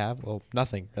identity have? Well,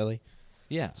 nothing, really.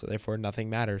 Yeah. So therefore, nothing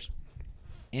matters.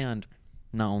 And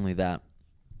not only that,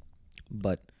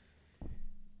 but,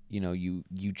 you know, you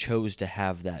chose to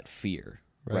have that fear,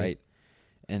 right?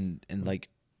 And like,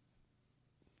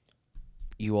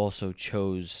 you also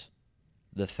chose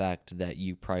the fact that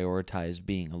you prioritize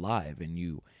being alive, and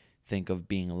you think of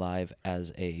being alive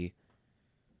as a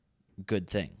good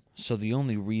thing. So the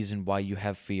only reason why you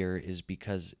have fear is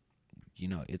because, you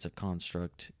know, it's a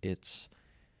construct. It's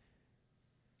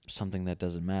something that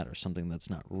doesn't matter, something that's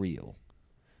not real.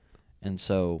 And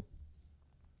so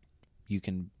you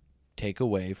can take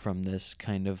away from this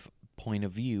kind of point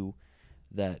of view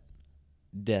that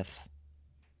death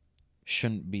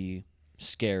shouldn't be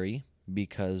scary,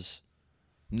 because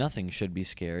nothing should be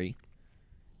scary,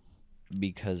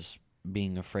 because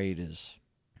being afraid is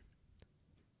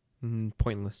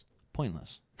pointless.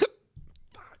 Pointless. Fuck.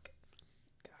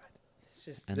 God. It's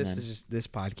just And this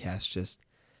podcast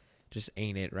just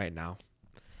ain't it right now.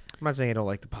 I'm not saying I don't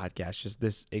like the podcast, just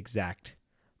this exact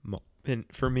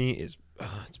moment for me is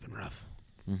it's been rough.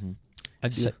 Mm-hmm. I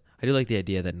do like the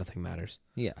idea that nothing matters.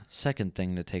 Yeah. Second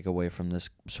thing to take away from this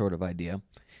sort of idea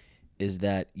is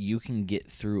that you can get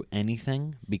through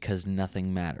anything because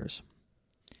nothing matters.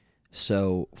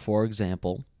 So, for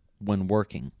example, when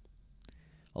working,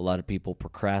 a lot of people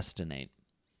procrastinate.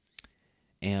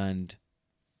 And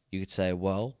you could say,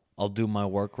 well, I'll do my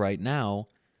work right now,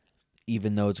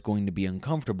 even though it's going to be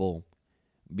uncomfortable,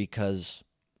 because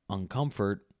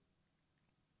uncomfort,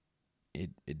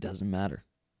 it doesn't matter.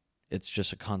 It's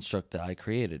just a construct that I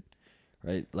created,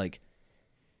 right? Like,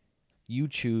 you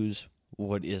choose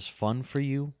what is fun for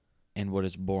you and what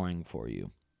is boring for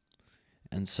you.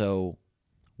 And so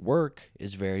work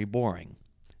is very boring.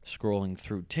 Scrolling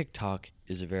through TikTok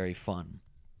is very fun.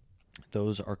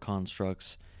 Those are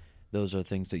constructs. Those are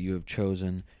things that you have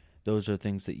chosen. Those are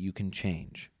things that you can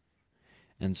change.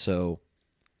 And so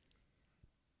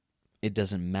it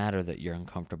doesn't matter that you're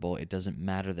uncomfortable. It doesn't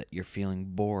matter that you're feeling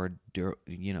bored,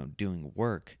 doing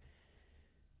work,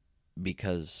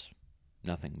 because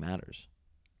nothing matters,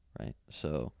 right?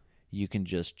 So you can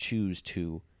just choose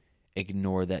to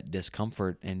ignore that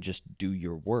discomfort and just do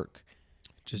your work.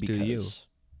 Just do you.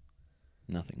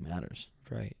 Nothing matters.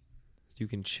 Right. You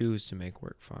can choose to make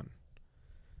work fun.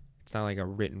 It's not like a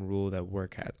written rule that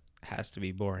work has to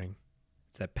be boring.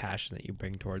 It's that passion that you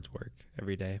bring towards work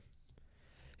every day.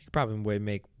 You could probably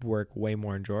make work way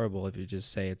more enjoyable if you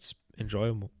just say it's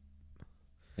enjoyable.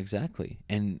 Exactly.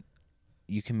 And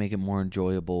you can make it more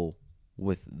enjoyable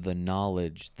with the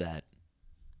knowledge that,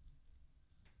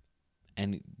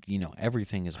 and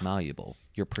everything is malleable.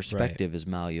 Your perspective is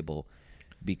malleable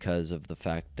because of the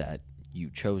fact that you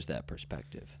chose that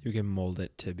perspective. You can mold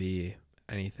it to be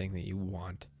anything that you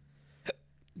want.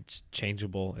 It's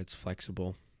changeable. It's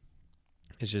flexible.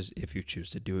 It's just if you choose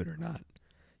to do it or not,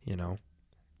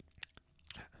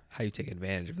 how you take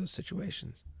advantage of those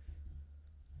situations.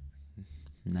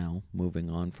 Now, moving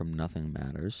on from nothing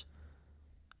matters,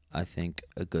 I think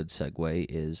a good segue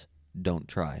is don't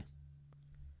try.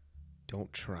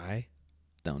 Don't try?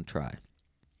 Don't try.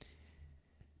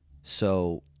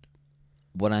 So,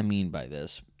 what I mean by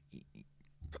this,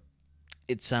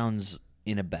 it sounds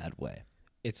in a bad way.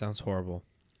 It sounds horrible.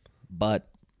 But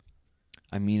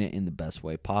I mean it in the best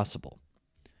way possible.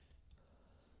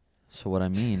 So what I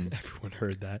mean... Everyone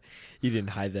heard that. You didn't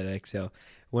hide that exhale.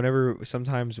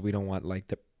 Sometimes we don't want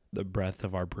like the breath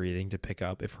of our breathing to pick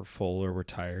up if we're full or we're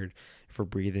tired. If we're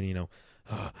breathing,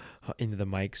 into the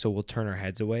mic. So we'll turn our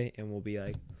heads away and we'll be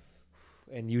like...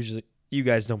 And usually you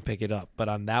guys don't pick it up. But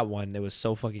on that one, it was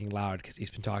so fucking loud because he's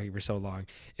been talking for so long.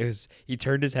 He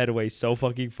turned his head away so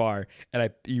fucking far. And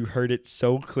you heard it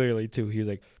so clearly too. He was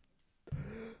like...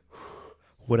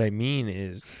 What I mean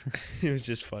is... It was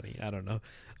just funny. I don't know.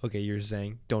 Okay, you're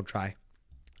saying don't try.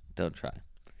 Don't try.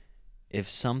 If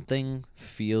something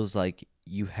feels like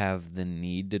you have the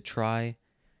need to try,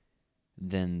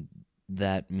 then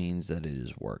that means that it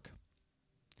is work.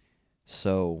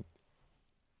 So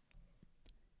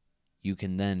you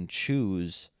can then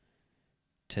choose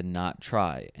to not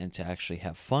try and to actually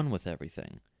have fun with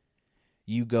everything.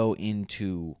 You go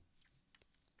into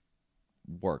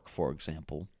work, for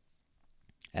example,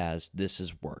 as this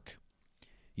is work.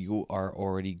 You are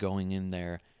already going in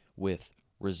there with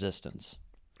resistance.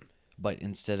 But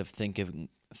instead of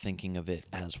thinking of it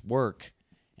as work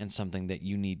and something that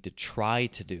you need to try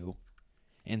to do,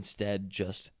 instead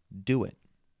just do it.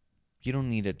 You don't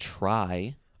need to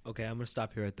try. Okay, I'm going to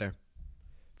stop you right there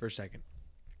for a second.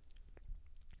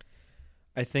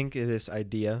 I think this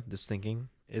thinking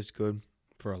is good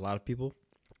for a lot of people.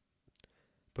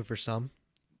 But for some,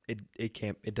 it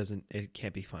can't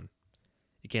be fun.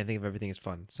 You can't think of everything as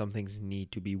fun. Some things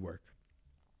need to be work.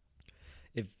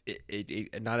 If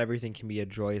not everything can be a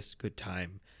joyous good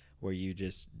time where you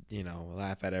just,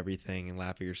 laugh at everything and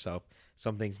laugh at yourself.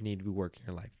 Some things need to be work in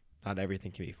your life. Not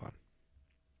everything can be fun.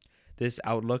 This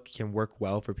outlook can work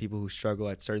well for people who struggle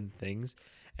at certain things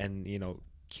and,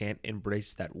 can't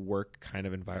embrace that work kind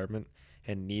of environment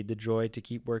and need the joy to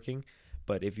keep working.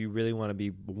 But if you really want to be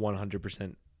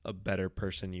 100% a better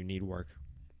person, you need work.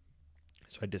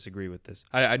 So I disagree with this.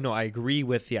 I know I agree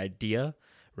with the idea,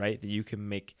 right? That you can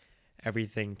make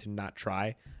everything to not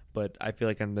try, but I feel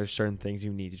like there's certain things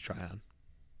you need to try on.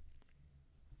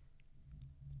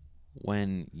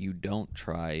 When you don't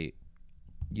try,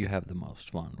 you have the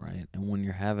most fun, right? And when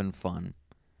you're having fun,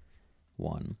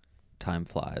 one, time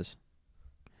flies,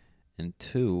 and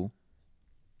two,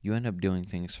 you end up doing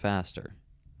things faster.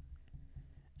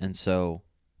 And so,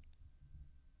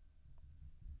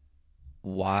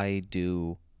 why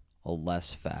do a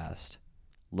less fast,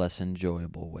 less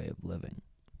enjoyable way of living?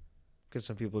 Because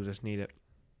some people just need it.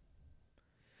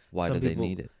 Why do they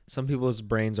need it? Some people's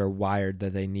brains are wired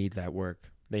that they need that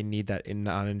work. They need that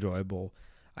non-enjoyable.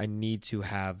 I need to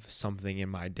have something in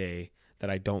my day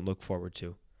that I don't look forward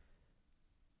to.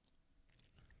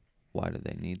 Why do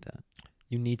they need that?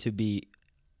 You need to be...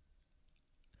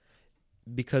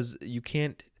 Because you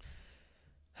can't...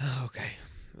 Okay.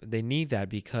 They need that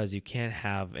because you can't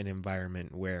have an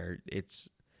environment where it's,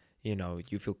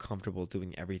 you feel comfortable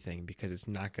doing everything, because it's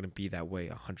not going to be that way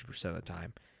 100% of the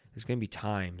time. There's going to be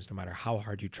times, no matter how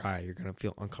hard you try, you're going to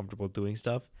feel uncomfortable doing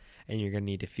stuff, and you're going to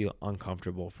need to feel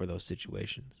uncomfortable for those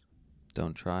situations.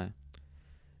 Don't try.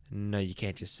 No, you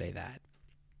can't just say that.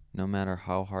 No matter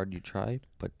how hard you try,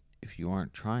 but if you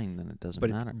aren't trying, then it doesn't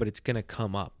matter. But it's going to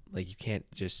come up. Like, you can't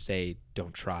just say,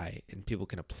 don't try, and people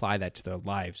can apply that to their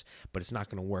lives, but it's not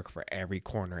going to work for every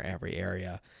corner, every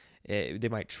area. They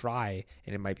might try,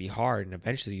 and it might be hard, and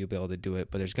eventually you'll be able to do it,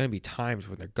 but there's going to be times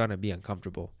when they're going to be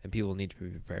uncomfortable, and people need to be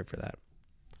prepared for that.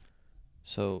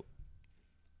 So,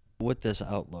 with this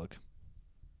outlook,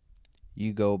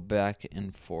 you go back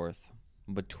and forth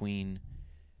between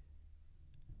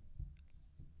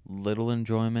little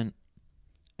enjoyment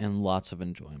and lots of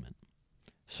enjoyment.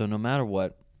 So no matter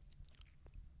what,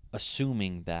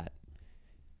 assuming that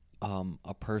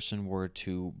a person were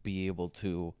to be able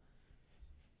to,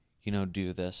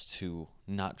 do this, to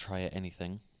not try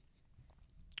anything,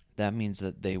 that means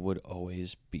that they would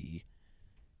always be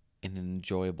in an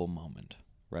enjoyable moment,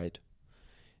 right?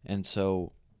 And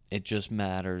so it just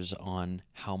matters on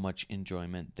how much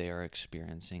enjoyment they are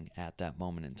experiencing at that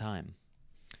moment in time.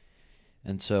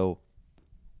 And so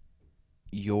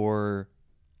your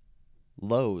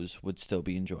lows would still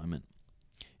be enjoyment,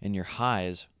 and your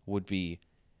highs would be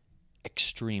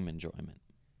extreme enjoyment.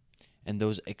 And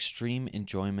those extreme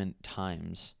enjoyment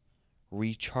times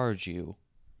recharge you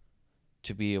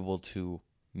to be able to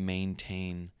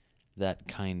maintain that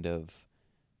kind of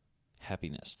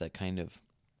happiness, that kind of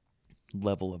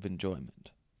level of enjoyment.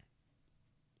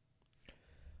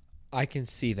 I can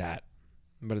see that,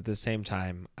 but at the same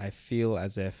time, I feel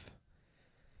as if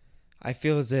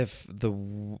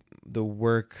the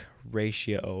work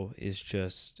ratio is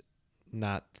just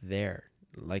not there.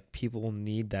 Like, people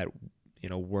need that,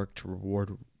 work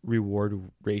to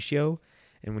reward ratio,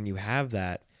 and when you have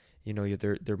that,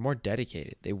 they're more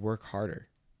dedicated. They work harder.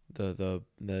 The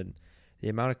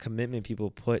amount of commitment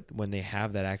people put when they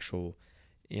have that actual,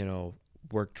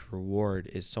 work to reward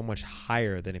is so much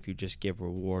higher than if you just give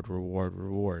reward.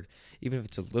 Even if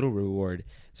it's a little reward,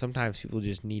 sometimes people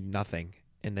just need nothing,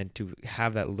 and then to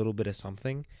have that little bit of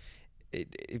something,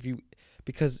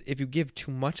 because if you give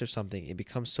too much of something, it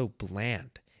becomes so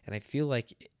bland. And I feel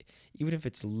like even if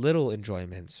it's little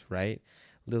enjoyments, right?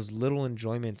 Those little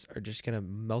enjoyments are just going to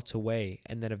melt away.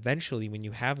 And then eventually, when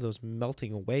you have those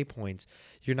melting away points,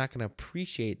 you're not going to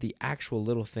appreciate the actual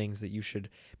little things that you should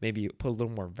maybe put a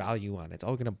little more value on. It's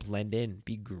all going to blend in,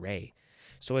 be gray.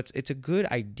 So it's a good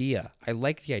idea. I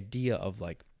like the idea of,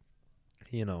 like,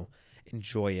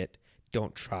 enjoy it,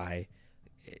 don't try,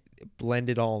 blend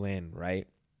it all in, right?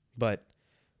 But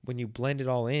when you blend it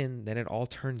all in, then it all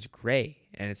turns gray.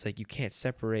 And it's like you can't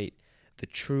separate the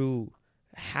true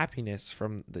happiness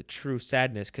from the true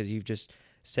sadness, because you just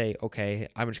say, okay,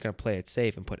 I'm just going to play it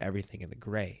safe and put everything in the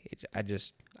gray. I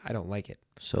don't like it.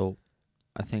 So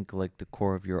I think, like, the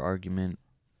core of your argument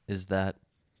is that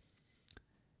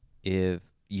if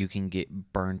you can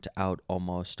get burnt out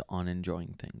almost on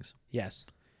enjoying things. Yes.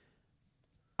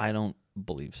 I don't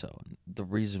believe so. The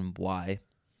reason why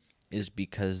is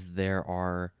because there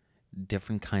are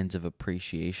different kinds of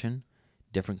appreciation,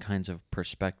 different kinds of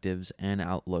perspectives and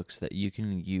outlooks that you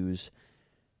can use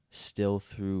still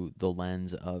through the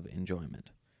lens of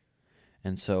enjoyment.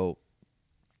 And so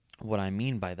what I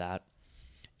mean by that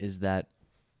is that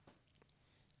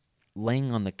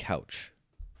laying on the couch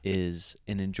is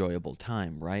an enjoyable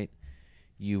time, right?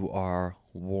 You are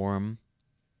warm,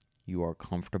 you are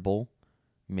comfortable,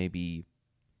 maybe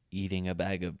eating a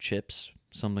bag of chips,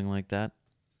 something like that.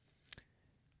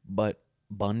 But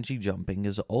bungee jumping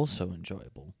is also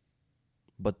enjoyable.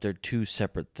 But they're two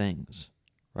separate things,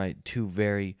 right? Two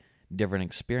very different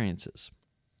experiences.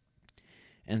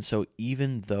 And so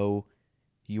even though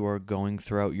you are going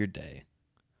throughout your day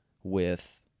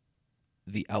with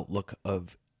the outlook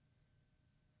of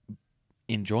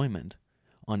enjoyment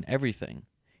on everything,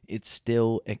 it's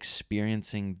still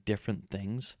experiencing different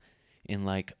things in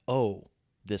like, oh,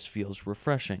 this feels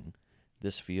refreshing.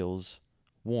 This feels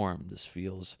warm. This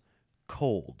feels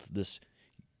cold.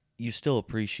 You still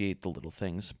appreciate the little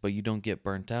things, but you don't get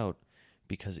burnt out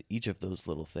because each of those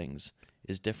little things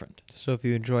is different. So if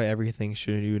you enjoy everything,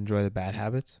 should you enjoy the bad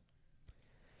habits?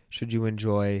 Should you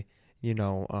enjoy,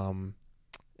 an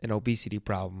obesity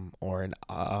problem or an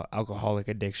alcoholic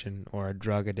addiction or a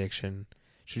drug addiction?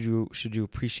 Should you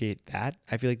appreciate that?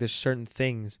 I feel like there's certain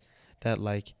things that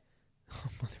like, oh,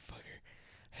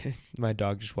 motherfucker, my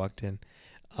dog just walked in.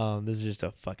 This is just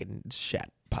a fucking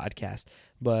chat podcast,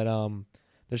 but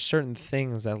there's certain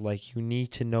things that like you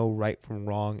need to know right from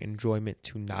wrong, enjoyment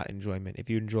to not enjoyment. If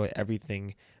you enjoy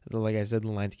everything, like I said,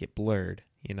 the lines get blurred.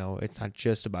 It's not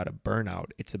just about a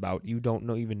burnout. It's about you don't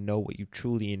even know what you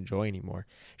truly enjoy anymore.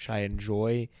 Should I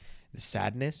enjoy the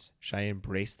sadness? Should I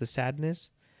embrace the sadness?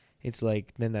 It's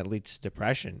like then that leads to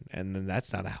depression, and then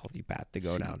that's not a healthy path to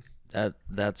go down.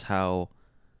 That's how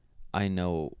I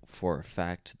know for a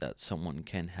fact that someone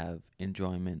can have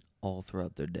enjoyment all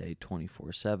throughout their day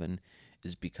 24/7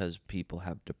 is because people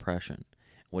have depression.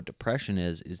 What depression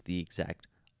is the exact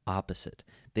opposite.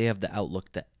 They have the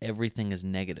outlook that everything is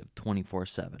negative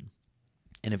 24/7.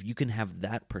 And if you can have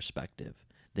that perspective,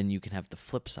 then you can have the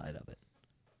flip side of it.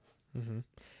 Mm-hmm.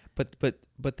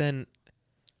 But then,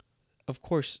 of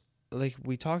course, like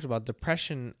we talked about,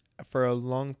 depression for a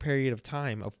long period of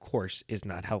time, of course, is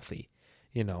not healthy.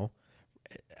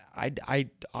 I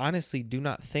honestly do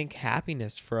not think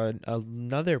happiness for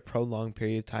another prolonged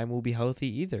period of time will be healthy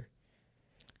either.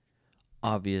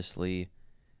 Obviously,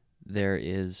 there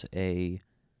is a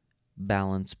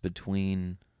balance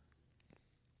between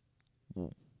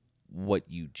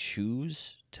what you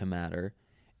choose to matter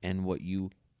and what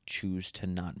you choose to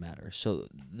not matter. So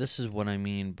this is what I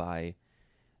mean by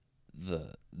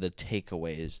the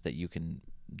takeaways that you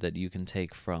can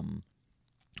take from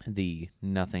the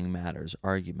nothing matters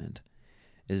argument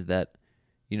is that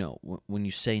when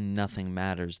you say nothing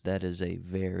matters, that is a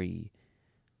very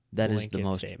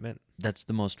Blanket statement. That's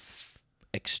the most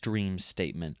extreme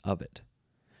statement of it.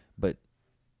 But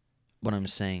what I'm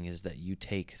saying is that you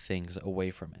take things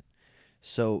away from it.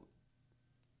 So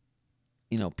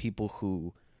people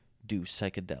who do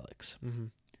psychedelics, mm-hmm.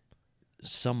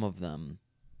 some of them,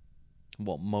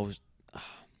 well, most,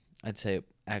 I'd say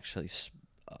actually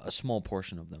a small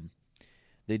portion of them,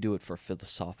 they do it for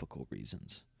philosophical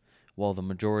reasons, while the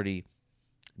majority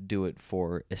do it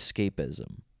for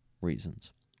escapism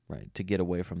reasons, right? To get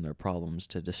away from their problems,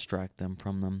 to distract them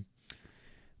from them.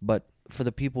 But for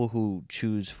the people who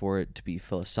choose for it to be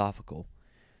philosophical,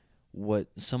 what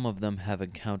some of them have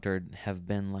encountered have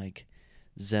been like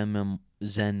Zen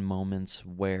moments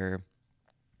where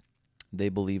they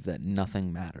believe that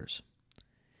nothing matters.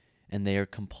 And they are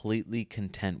completely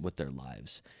content with their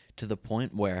lives, to the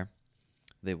point where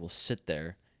they will sit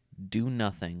there, do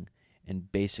nothing, and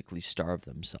basically starve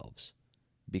themselves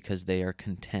because they are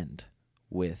content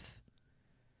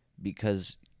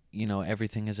because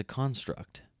everything is a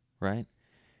construct, right?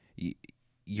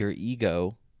 Your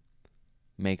ego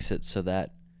makes it so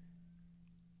that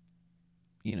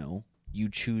you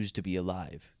choose to be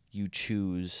alive. You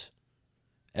choose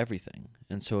everything.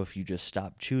 And so if you just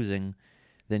stop choosing,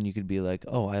 then you could be like,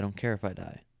 oh, I don't care if I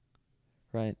die,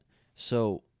 right?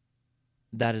 So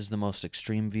that is the most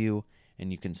extreme view,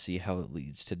 and you can see how it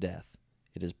leads to death.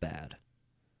 It is bad.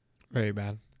 Very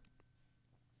bad.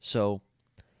 So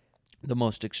the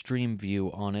most extreme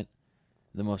view on it,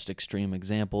 the most extreme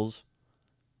examples,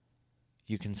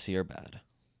 you can see are bad.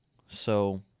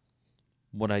 So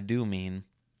what I do mean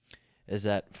is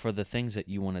that for the things that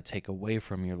you want to take away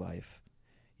from your life,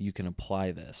 you can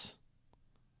apply this.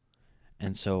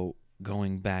 And so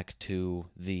going back to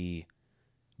the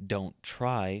don't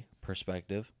try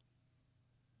perspective,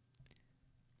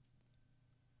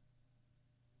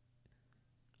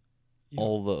 You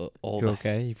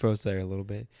okay? You froze there a little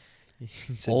bit. You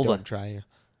said don't try. You're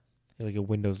like a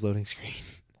Windows loading screen.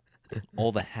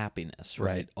 all the happiness,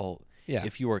 right? Yeah.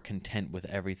 If you are content with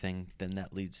everything, then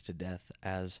that leads to death,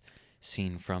 as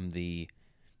seen from the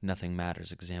nothing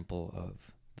matters example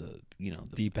of the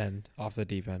deep end, off the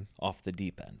deep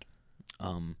end.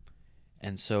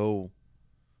 And so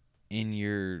in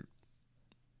your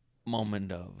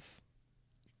moment of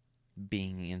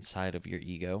being inside of your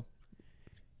ego,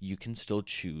 you can still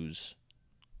choose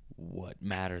what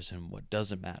matters and what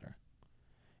doesn't matter.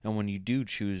 And when you do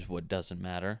choose what doesn't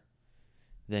matter,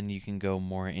 then you can go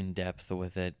more in depth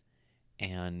with it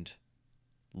and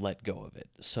let go of it.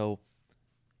 So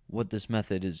what this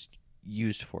method is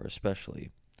used for,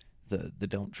 especially the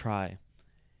don't try.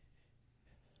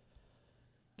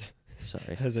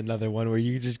 Sorry. There's another one where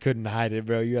you just couldn't hide it,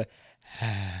 bro. You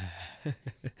Yeah.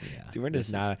 Dude,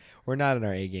 we're not in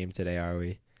our A game today, are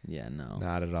we? Yeah, no.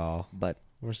 Not at all. But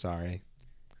we're sorry.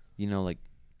 Like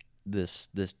this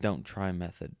don't try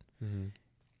method. Mm-hmm.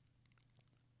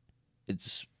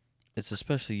 It's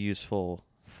especially useful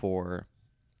for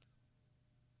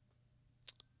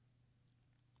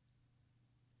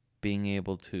being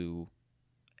able to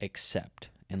accept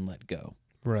and let go.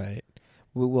 Right.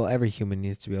 Well, every human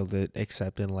needs to be able to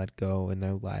accept and let go in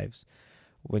their lives.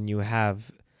 When you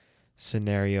have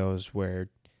scenarios where,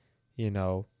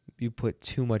 you put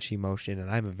too much emotion,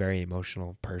 and I'm a very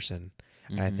emotional person,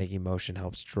 Mm-hmm. and I think emotion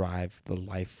helps drive the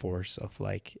life force of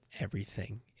like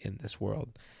everything in this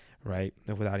world, right?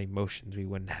 And without emotions, we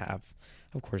wouldn't have,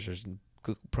 of course, there's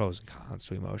pros and cons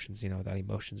to emotions. Without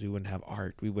emotions, we wouldn't have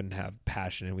art, we wouldn't have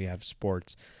passion, and we have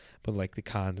sports. But like the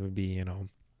cons would be, your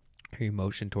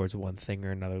emotion towards one thing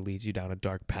or another leads you down a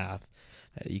dark path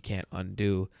that you can't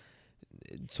undo.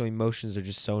 So emotions are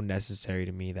just so necessary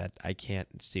to me that I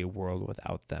can't see a world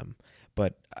without them.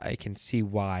 But I can see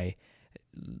why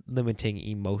limiting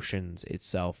emotions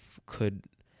itself could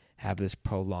have this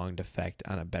prolonged effect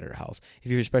on a better health.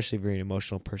 Especially if you're an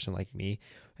emotional person like me,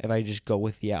 if I just go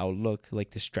with the outlook,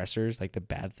 like the stressors, like the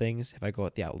bad things, if I go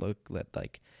with the outlook that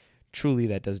like truly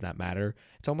that does not matter,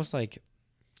 it's almost like,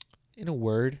 in a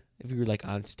word, if you're like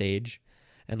on stage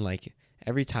and like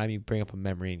every time you bring up a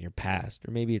memory in your past,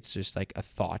 or maybe it's just like a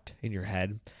thought in your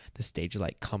head, the stage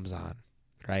light comes on,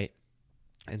 right?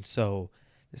 And so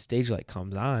the stage light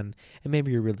comes on, and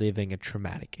maybe you're reliving a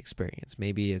traumatic experience.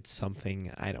 Maybe it's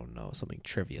something, I don't know, something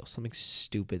trivial, something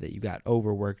stupid that you got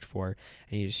overworked for,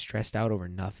 and you just stressed out over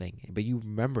nothing, but you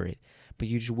remember it, but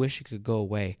you just wish it could go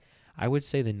away. I would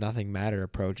say the nothing matter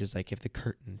approach is like if the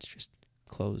curtains just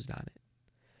closed on it,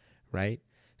 right?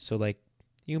 So like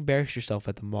you embarrass yourself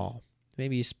at the mall.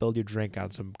 Maybe you spilled your drink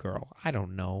on some girl. I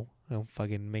don't know. I'm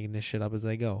fucking making this shit up as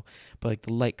I go. But like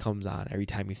the light comes on every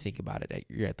time you think about it.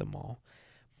 You're at the mall.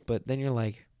 But then you're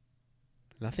like,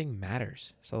 nothing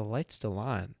matters. So the light's still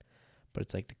on. But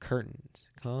it's like the curtains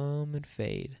come and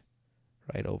fade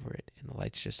right over it. And the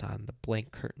light's just on the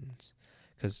blank curtains.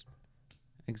 Because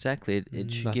exactly,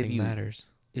 it should give you matters.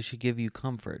 It should give you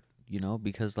comfort,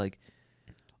 because like,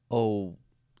 oh,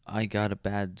 I got a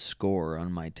bad score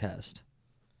on my test.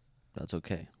 That's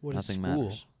okay. Nothing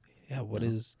matters. Yeah, what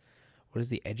is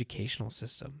the educational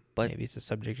system? But maybe it's a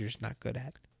subject you're just not good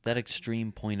at. That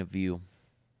extreme point of view,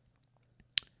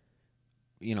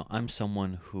 I'm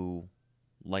someone who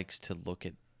likes to look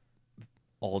at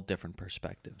all different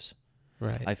perspectives.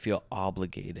 Right. I feel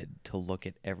obligated to look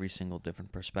at every single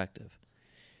different perspective.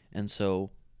 And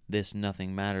so this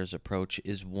nothing matters approach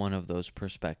is one of those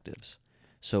perspectives.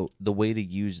 So the way to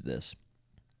use this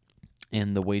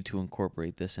and the way to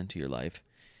incorporate this into your life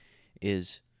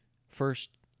is, first,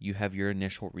 you have your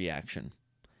initial reaction,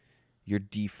 your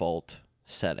default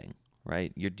setting,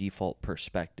 right? Your default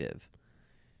perspective.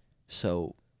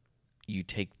 So you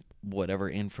take whatever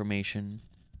information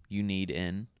you need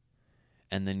in,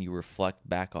 and then you reflect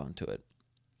back onto it.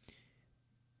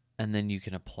 And then you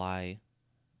can apply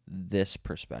this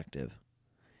perspective.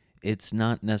 It's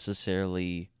not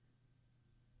necessarily,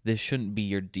 this shouldn't be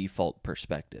your default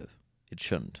perspective. It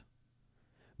shouldn't.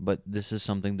 But this is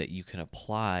something that you can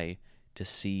apply to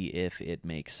see if it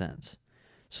makes sense.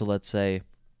 So let's say,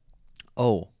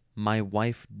 oh, my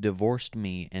wife divorced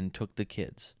me and took the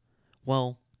kids.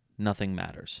 Well, nothing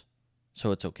matters.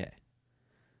 So it's okay.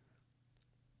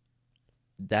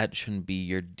 That shouldn't be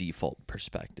your default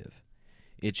perspective.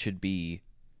 It should be,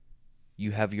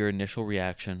 you have your initial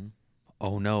reaction,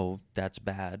 oh no, that's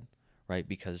bad, right?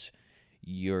 Because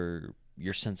your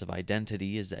sense of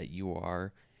identity is that you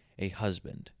are a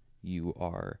husband, you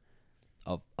are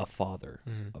a father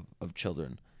of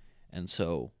children. And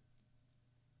so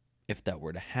if that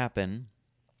were to happen,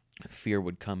 fear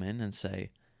would come in and say,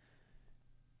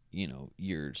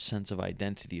 your sense of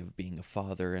identity of being a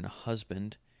father and a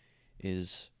husband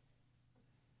is,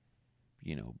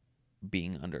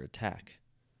 being under attack,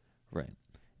 right?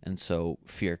 And so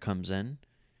fear comes in,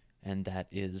 and that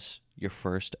is your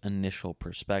first initial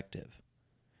perspective.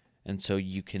 And so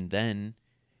you can then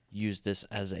use this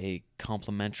as a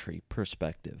complementary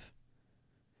perspective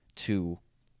to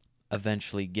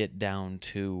eventually get down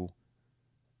to,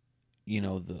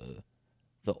 the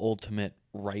ultimate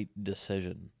right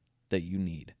decision that you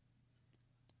need.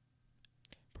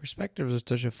 Perspectives are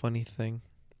such a funny thing,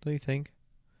 don't you think?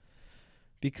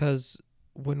 Because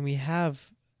when we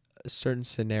have certain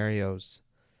scenarios,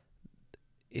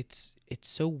 it's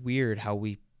so weird how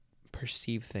we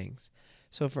perceive things.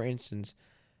 So for instance,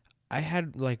 I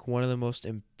had like one of the most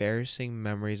embarrassing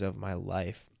memories of my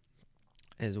life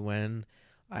is when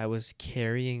I was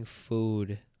carrying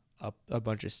food up a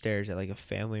bunch of stairs at like a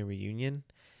family reunion,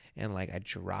 and like I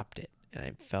dropped it and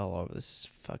I fell over this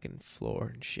fucking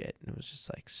floor and shit, and it was just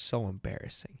like so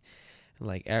embarrassing. And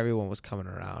like everyone was coming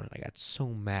around and I got so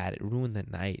mad. It ruined the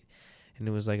night. And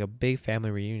it was like a big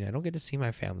family reunion. I don't get to see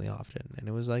my family often, and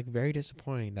it was like very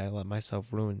disappointing that I let myself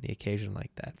ruin the occasion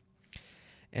like that.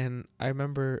 And I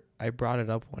remember I brought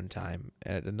it up one time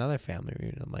at another family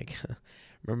reunion. I'm like,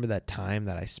 remember that time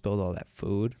that I spilled all that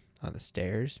food on the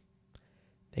stairs?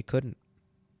 They couldn't.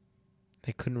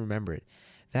 They couldn't remember it.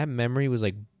 That memory was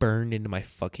like burned into my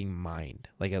fucking mind,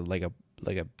 like a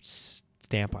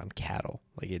stamp on cattle.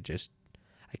 Like it just,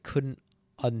 I couldn't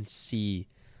unsee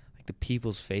like the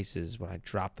people's faces when I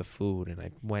dropped the food and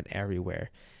I went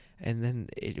everywhere. And then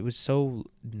it was so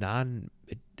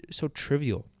so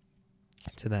trivial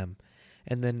to them.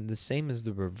 And then the same as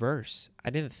the reverse.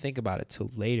 I didn't think about it till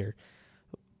later,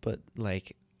 but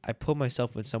like I put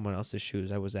myself in someone else's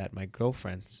shoes. I was at my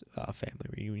girlfriend's family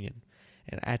reunion,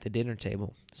 and at the dinner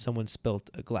table, someone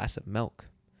spilt a glass of milk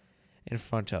in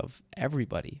front of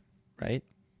everybody, right?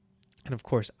 And of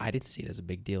course, I didn't see it as a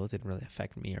big deal. It didn't really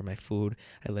affect me or my food.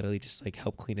 I literally just like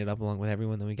helped clean it up along with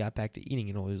everyone. Then we got back to eating,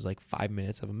 and it was like 5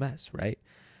 minutes of a mess, right?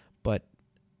 But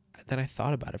then I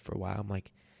thought about it for a while. I'm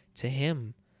like, to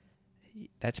him,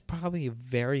 that's probably a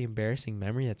very embarrassing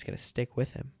memory that's gonna stick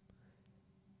with him.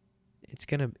 It's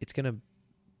gonna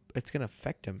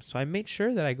affect him. So I made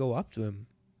sure that I go up to him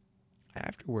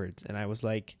afterwards, and I was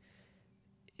like,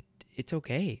 it's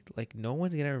okay. Like, no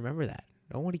one's gonna remember that.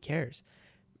 Nobody cares.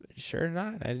 Sure or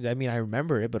not. I mean, I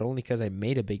remember it, but only because I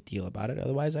made a big deal about it.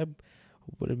 Otherwise, I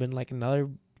would have been like another,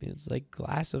 it's like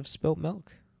glass of spilt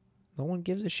milk. No one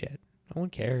gives a shit. No one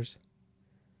cares.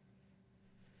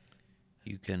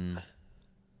 You can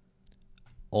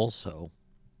also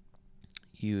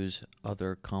use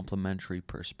other complementary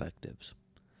perspectives.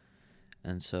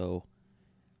 And so,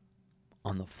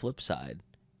 on the flip side,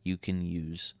 you can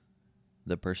use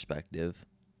the perspective,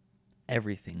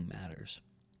 everything matters.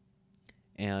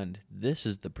 And this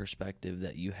is the perspective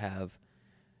that you have,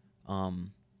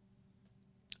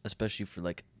 especially for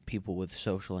like people with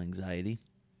social anxiety.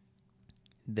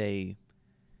 They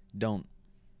don't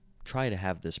try to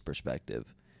have this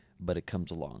perspective, but it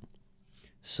comes along.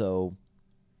 So,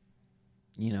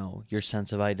 you know, your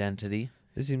sense of identity.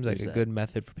 This seems like a good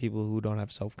method for people who don't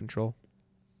have self-control.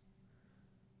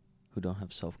 Who don't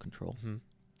have self-control. Mm-hmm.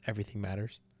 Everything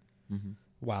matters. Mm-hmm.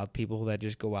 Wild people that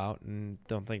just go out and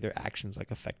don't think their actions like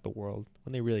affect the world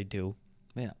when they really do.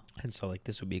 Yeah. And so like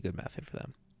this would be a good method for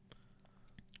them.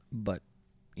 But,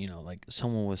 you know, like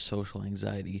someone with social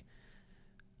anxiety,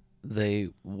 they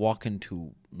walk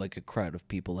into like a crowd of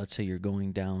people. Let's say you're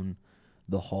going down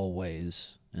the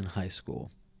hallways in high school.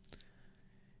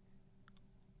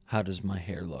 How does my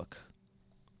hair look?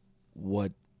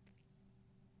 What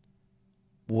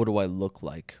do I look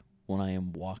like when I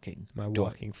am walking? Am I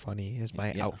walking funny? Is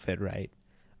my outfit right?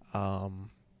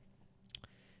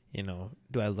 You know,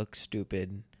 do I look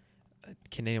stupid?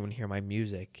 Can anyone hear my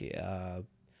music? Am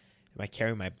I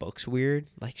carrying my books weird?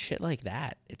 Like shit like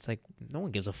that. It's like no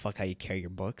one gives a fuck how you carry your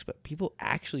books, but people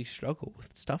actually struggle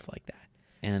with stuff like that.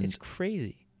 And it's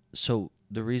crazy. So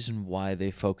the reason why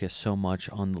they focus so much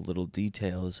on the little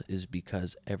details is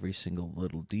because every single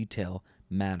little detail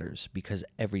matters, because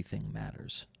everything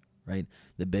matters, right?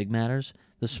 The big matters,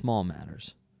 the small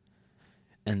matters.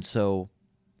 And so,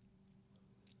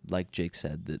 like Jake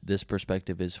said, this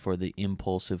perspective is for the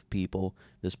impulsive people.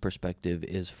 This perspective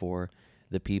is for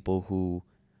the people who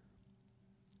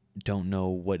don't know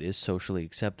what is socially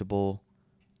acceptable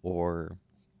or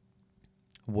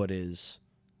what is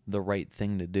the right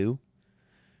thing to do.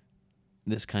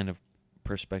 This kind of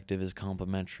perspective is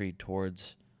complementary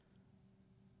towards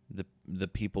the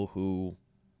people who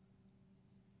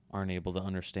aren't able to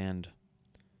understand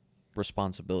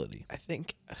responsibility. I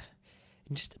think,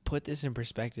 just to put this in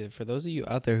perspective, for those of you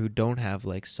out there who don't have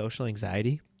like social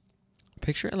anxiety,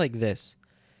 picture it like this.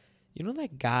 You know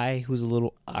that guy who's a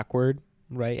little awkward,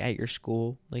 right, at your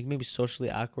school? Like maybe socially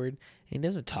awkward. And he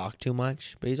doesn't talk too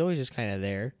much, but he's always just kind of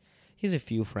there. He has a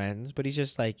few friends, but he's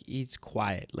just like, he's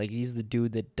quiet. Like he's the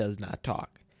dude that does not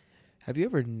talk. Have you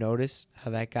ever noticed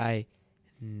how that guy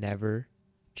never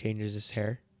changes his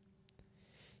hair?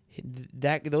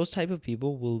 Those type of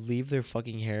people will leave their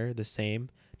fucking hair the same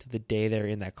to the day they're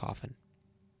in that coffin.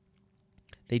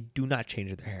 They do not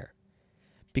change their hair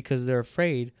because they're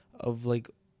afraid of like,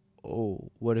 oh,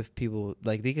 what if people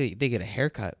like they get a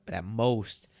haircut, but at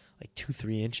most like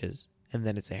 2-3 inches, and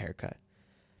then it's a haircut.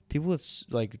 People with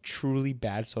like truly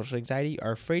bad social anxiety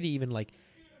are afraid to even like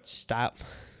style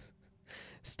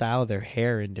their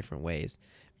hair in different ways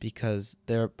because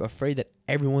they're afraid that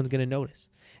everyone's gonna notice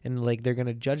and like they're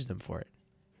gonna judge them for it,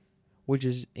 which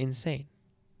is insane.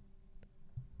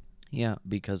 Yeah,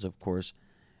 because of course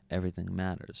everything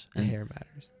matters. And hair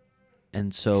matters.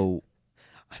 And so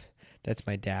that's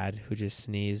my dad who just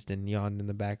sneezed and yawned in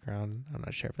the background. I'm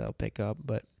not sure if that'll pick up,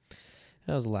 but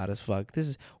that was loud as fuck.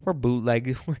 We're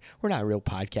bootleg. We're not real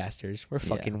podcasters. We're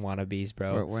fucking wannabes,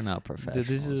 bro. We're not professionals.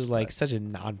 This is like such a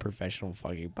non-professional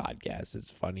fucking podcast.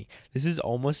 It's funny. This is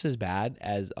almost as bad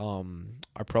as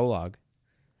our prologue,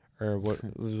 or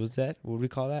what was that? What would we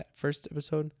call that first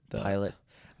episode? The pilot.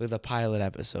 The pilot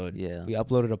episode. Yeah. We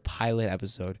uploaded a pilot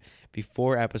episode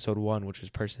before episode 1, which was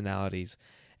personalities.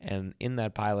 And in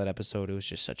that pilot episode, it was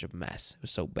just such a mess. It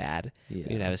was so bad. Yeah. We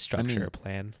didn't have a structure or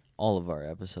plan. All of our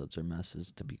episodes are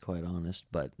messes, to be quite honest,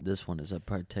 but this one is a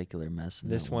particular mess.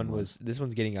 This one's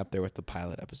getting up there with the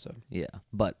pilot episode. Yeah,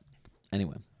 but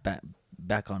anyway,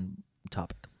 back on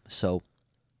topic. So,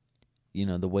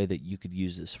 the way that you could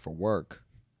use this for work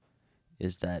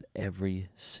is that every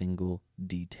single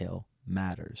detail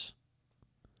matters.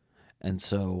 And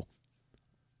so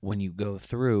when you go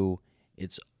through,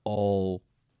 it's all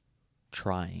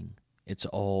trying. It's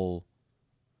all,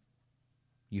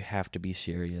 you have to be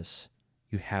serious.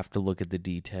 You have to look at the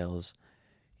details.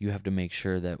 You have to make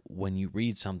sure that when you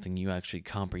read something, you actually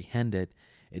comprehend it.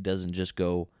 It doesn't just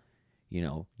go,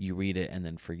 you read it and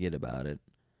then forget about it.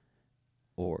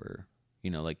 Or,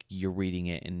 like you're reading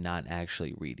it and not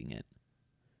actually reading it.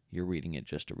 You're reading it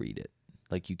just to read it.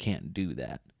 Like you can't do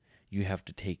that. You have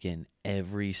to take in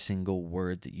every single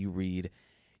word that you read.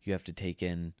 You have to take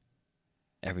in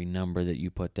every number that you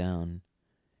put down,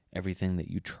 everything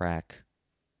that you track.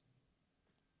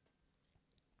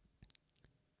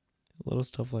 Little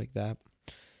stuff like that.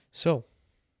 So,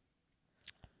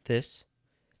 this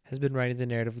has been Writing the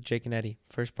Narrative with Jake and Eddie.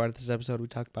 First part of this episode, we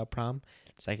talked about prom.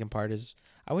 Second part is,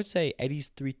 I would say, Eddie's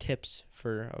 3 tips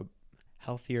for a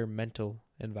healthier mental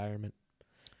environment.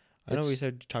 I know we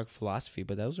said to talk philosophy,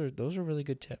 but those are really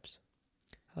good tips.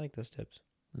 I like those tips.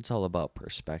 It's all about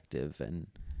perspective and,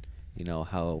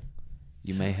 how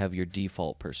you may have your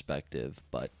default perspective,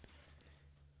 but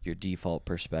your default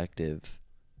perspective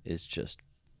is just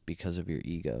because of your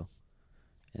ego.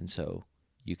 And so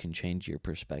you can change your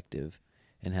perspective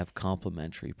and have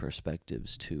complementary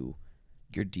perspectives to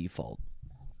your default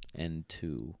and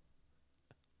to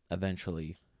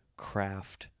eventually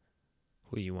craft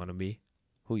who you want to be.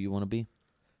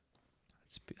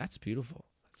 That's beautiful.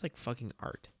 That's like fucking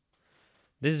art.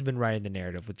 This has been Writing the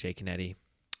Narrative with Jake and Eddie.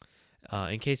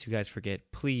 In case you guys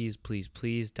forget, please, please,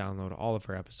 please download all of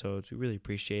our episodes. We really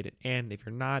appreciate it. And if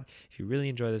you really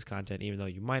enjoy this content, even though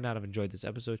you might not have enjoyed this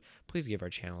episode, please give our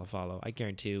channel a follow. I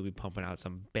guarantee we'll be pumping out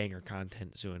some banger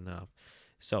content soon enough.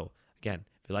 So, again,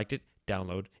 if you liked it,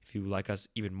 download. If you like us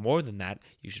even more than that,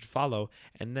 you should follow.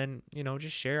 And then,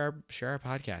 just share our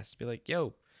podcast. Be like,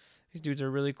 yo, these dudes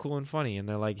are really cool and funny. And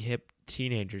they're like hip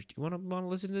teenagers. Do you want to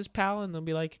listen to this, pal? And they'll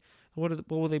be like, what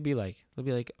will they be like? They'll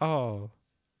be like, oh,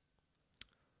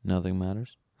 nothing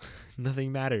matters.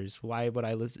 Nothing matters. Why would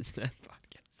I listen to that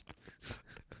podcast?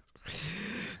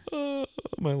 Oh,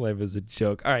 my life is a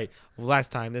joke. All right. Well,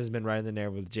 last time, this has been Writing the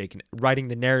Narrative with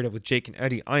Jake and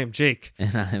Eddie. I am Jake.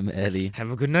 And I am Eddie.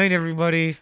 Have a good night, everybody.